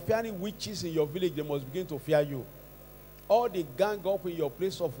they were fearing witches in your village, they must begin to fear you. All the gang up in your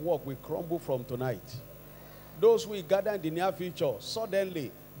place of work will crumble from tonight. Those who gather in the near future,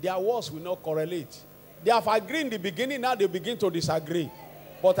 suddenly, their words will not correlate. They have agreed in the beginning, now they begin to disagree.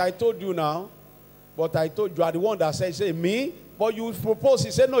 But I told you now, you are the one that said, say me, but you propose,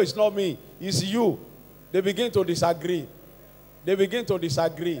 he said, no, it's not me, it's you. They begin to disagree. They begin to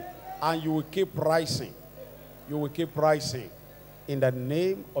disagree, and you will keep rising. You will keep rising in the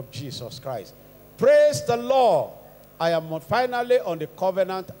name of Jesus Christ. Praise the Lord. I am finally on the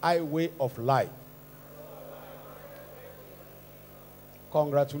covenant highway of life.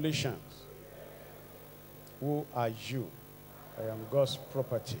 Congratulations. Who are you? I am God's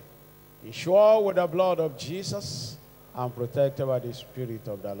property. Insured with the blood of Jesus and protected by the Spirit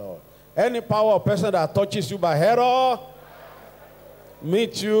of the Lord. Any power or person that touches you by error,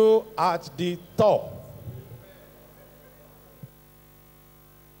 meet you at the top.